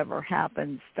whatever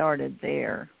happened started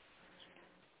there.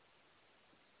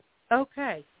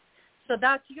 Okay. So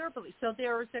that's your belief. So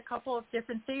there's a couple of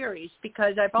different theories,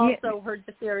 because I've also heard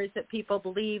the theories that people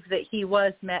believe that he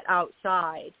was met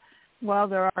outside. Well,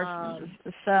 there are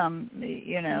some,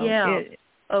 Yeah.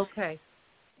 Okay.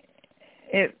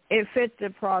 It fit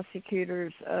the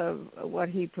prosecutors of what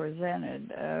he presented,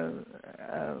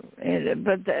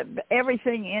 but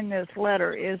everything in this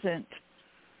letter isn't.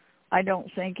 I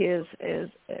don't think is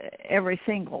every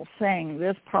single thing.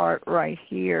 This part right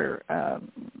here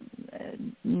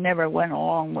never went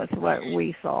along with what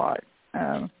we thought.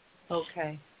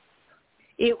 Okay.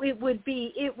 It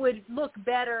would look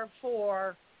better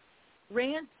for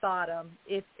Ransbottom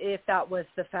if that was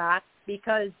the fact,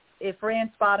 because if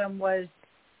Ransbottom was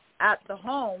at the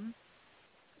home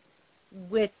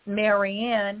with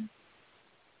Marianne,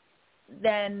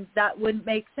 then that wouldn't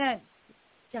make sense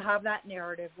to have that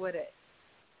narrative, would it?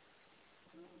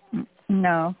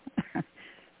 No.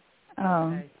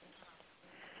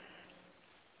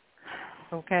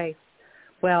 Okay.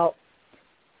 Well,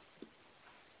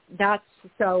 that's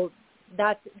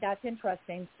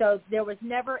interesting. So there was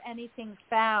never anything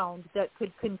found that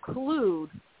could conclude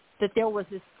that there was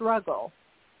a struggle.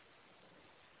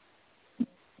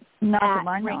 Not to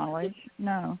my knowledge.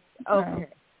 No. Okay.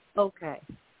 No. Okay.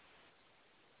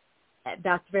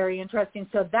 That's very interesting.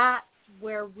 So that's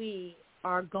where we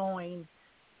are going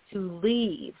to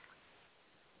leave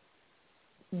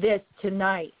this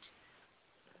tonight.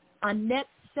 On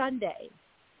next Sunday,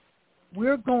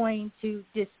 we're going to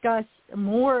discuss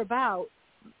more about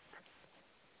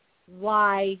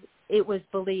why it was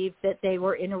believed that they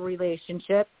were in a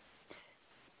relationship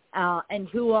and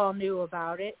who all knew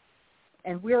about it.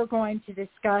 And we're going to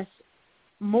discuss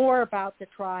more about the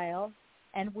trial,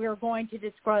 and we're going to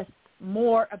discuss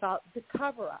more about the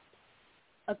cover-up,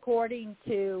 according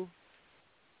to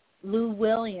Lou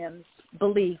Williams'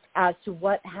 belief as to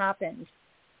what happened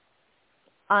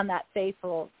on that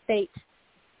fateful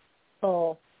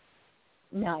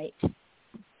night,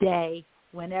 day,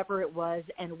 whenever it was,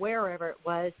 and wherever it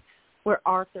was, where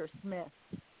Arthur Smith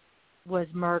was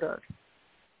murdered.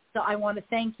 So I want to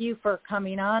thank you for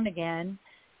coming on again,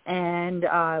 and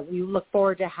we look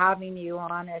forward to having you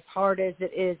on, as hard as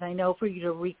it is, I know, for you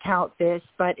to recount this,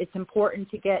 but it's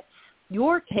important to get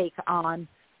your take on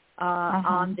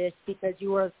this, because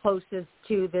you are closest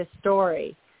to this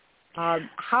story.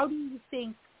 How do you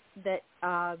think that,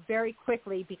 very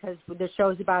quickly, because the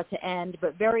show's about to end,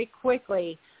 but very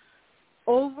quickly,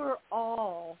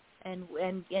 overall, and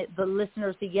the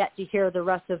listeners are yet to hear the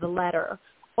rest of the letter,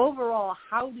 overall,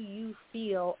 how do you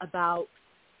feel about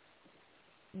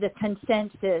the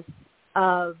consensus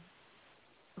of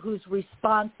who's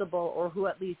responsible, or who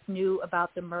at least knew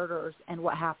about the murders and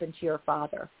what happened to your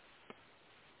father?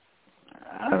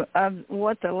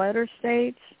 What the letter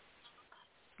states?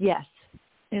 Yes.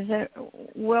 Is that,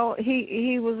 well,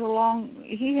 he was along,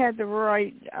 he had the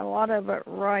right, a lot of it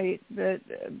right, but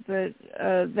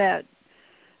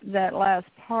that last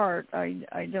part,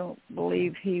 I don't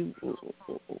believe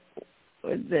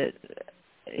that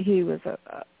he was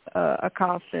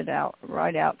accosted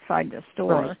right outside the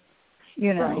store. Right.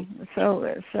 You know,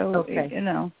 Right. so Okay. you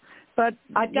know, but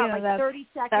I've got you know, 30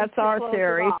 seconds. That's to our close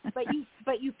theory. it off.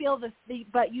 But you feel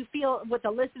you feel what the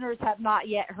listeners have not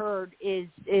yet heard is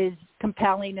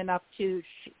compelling enough to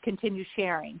continue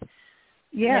sharing.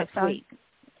 Yes, next week.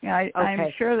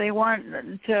 I'm sure they want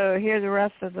to hear the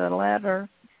rest of the letter.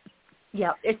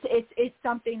 Yeah, it's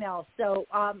something else. So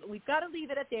we've got to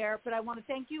leave it at there. But I want to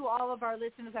thank you, all of our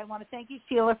listeners. I want to thank you,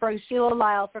 Sheila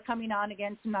Lila, for coming on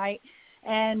again tonight.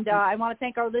 And I want to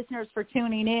thank our listeners for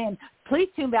tuning in. Please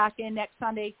tune back in next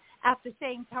Sunday at the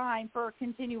same time for a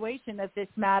continuation of this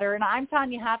matter. And I'm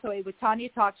Tanya Hathaway with Tanya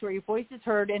Talks, where your voice is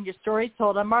heard and your story is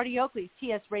told. I'm Marty Oakley,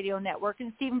 TS Radio Network,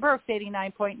 and Stephen Burks,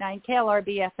 89.9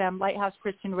 KLRB FM, Lighthouse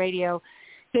Christian Radio.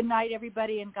 Good night,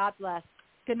 everybody, and God bless.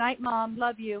 Good night, Mom.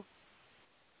 Love you.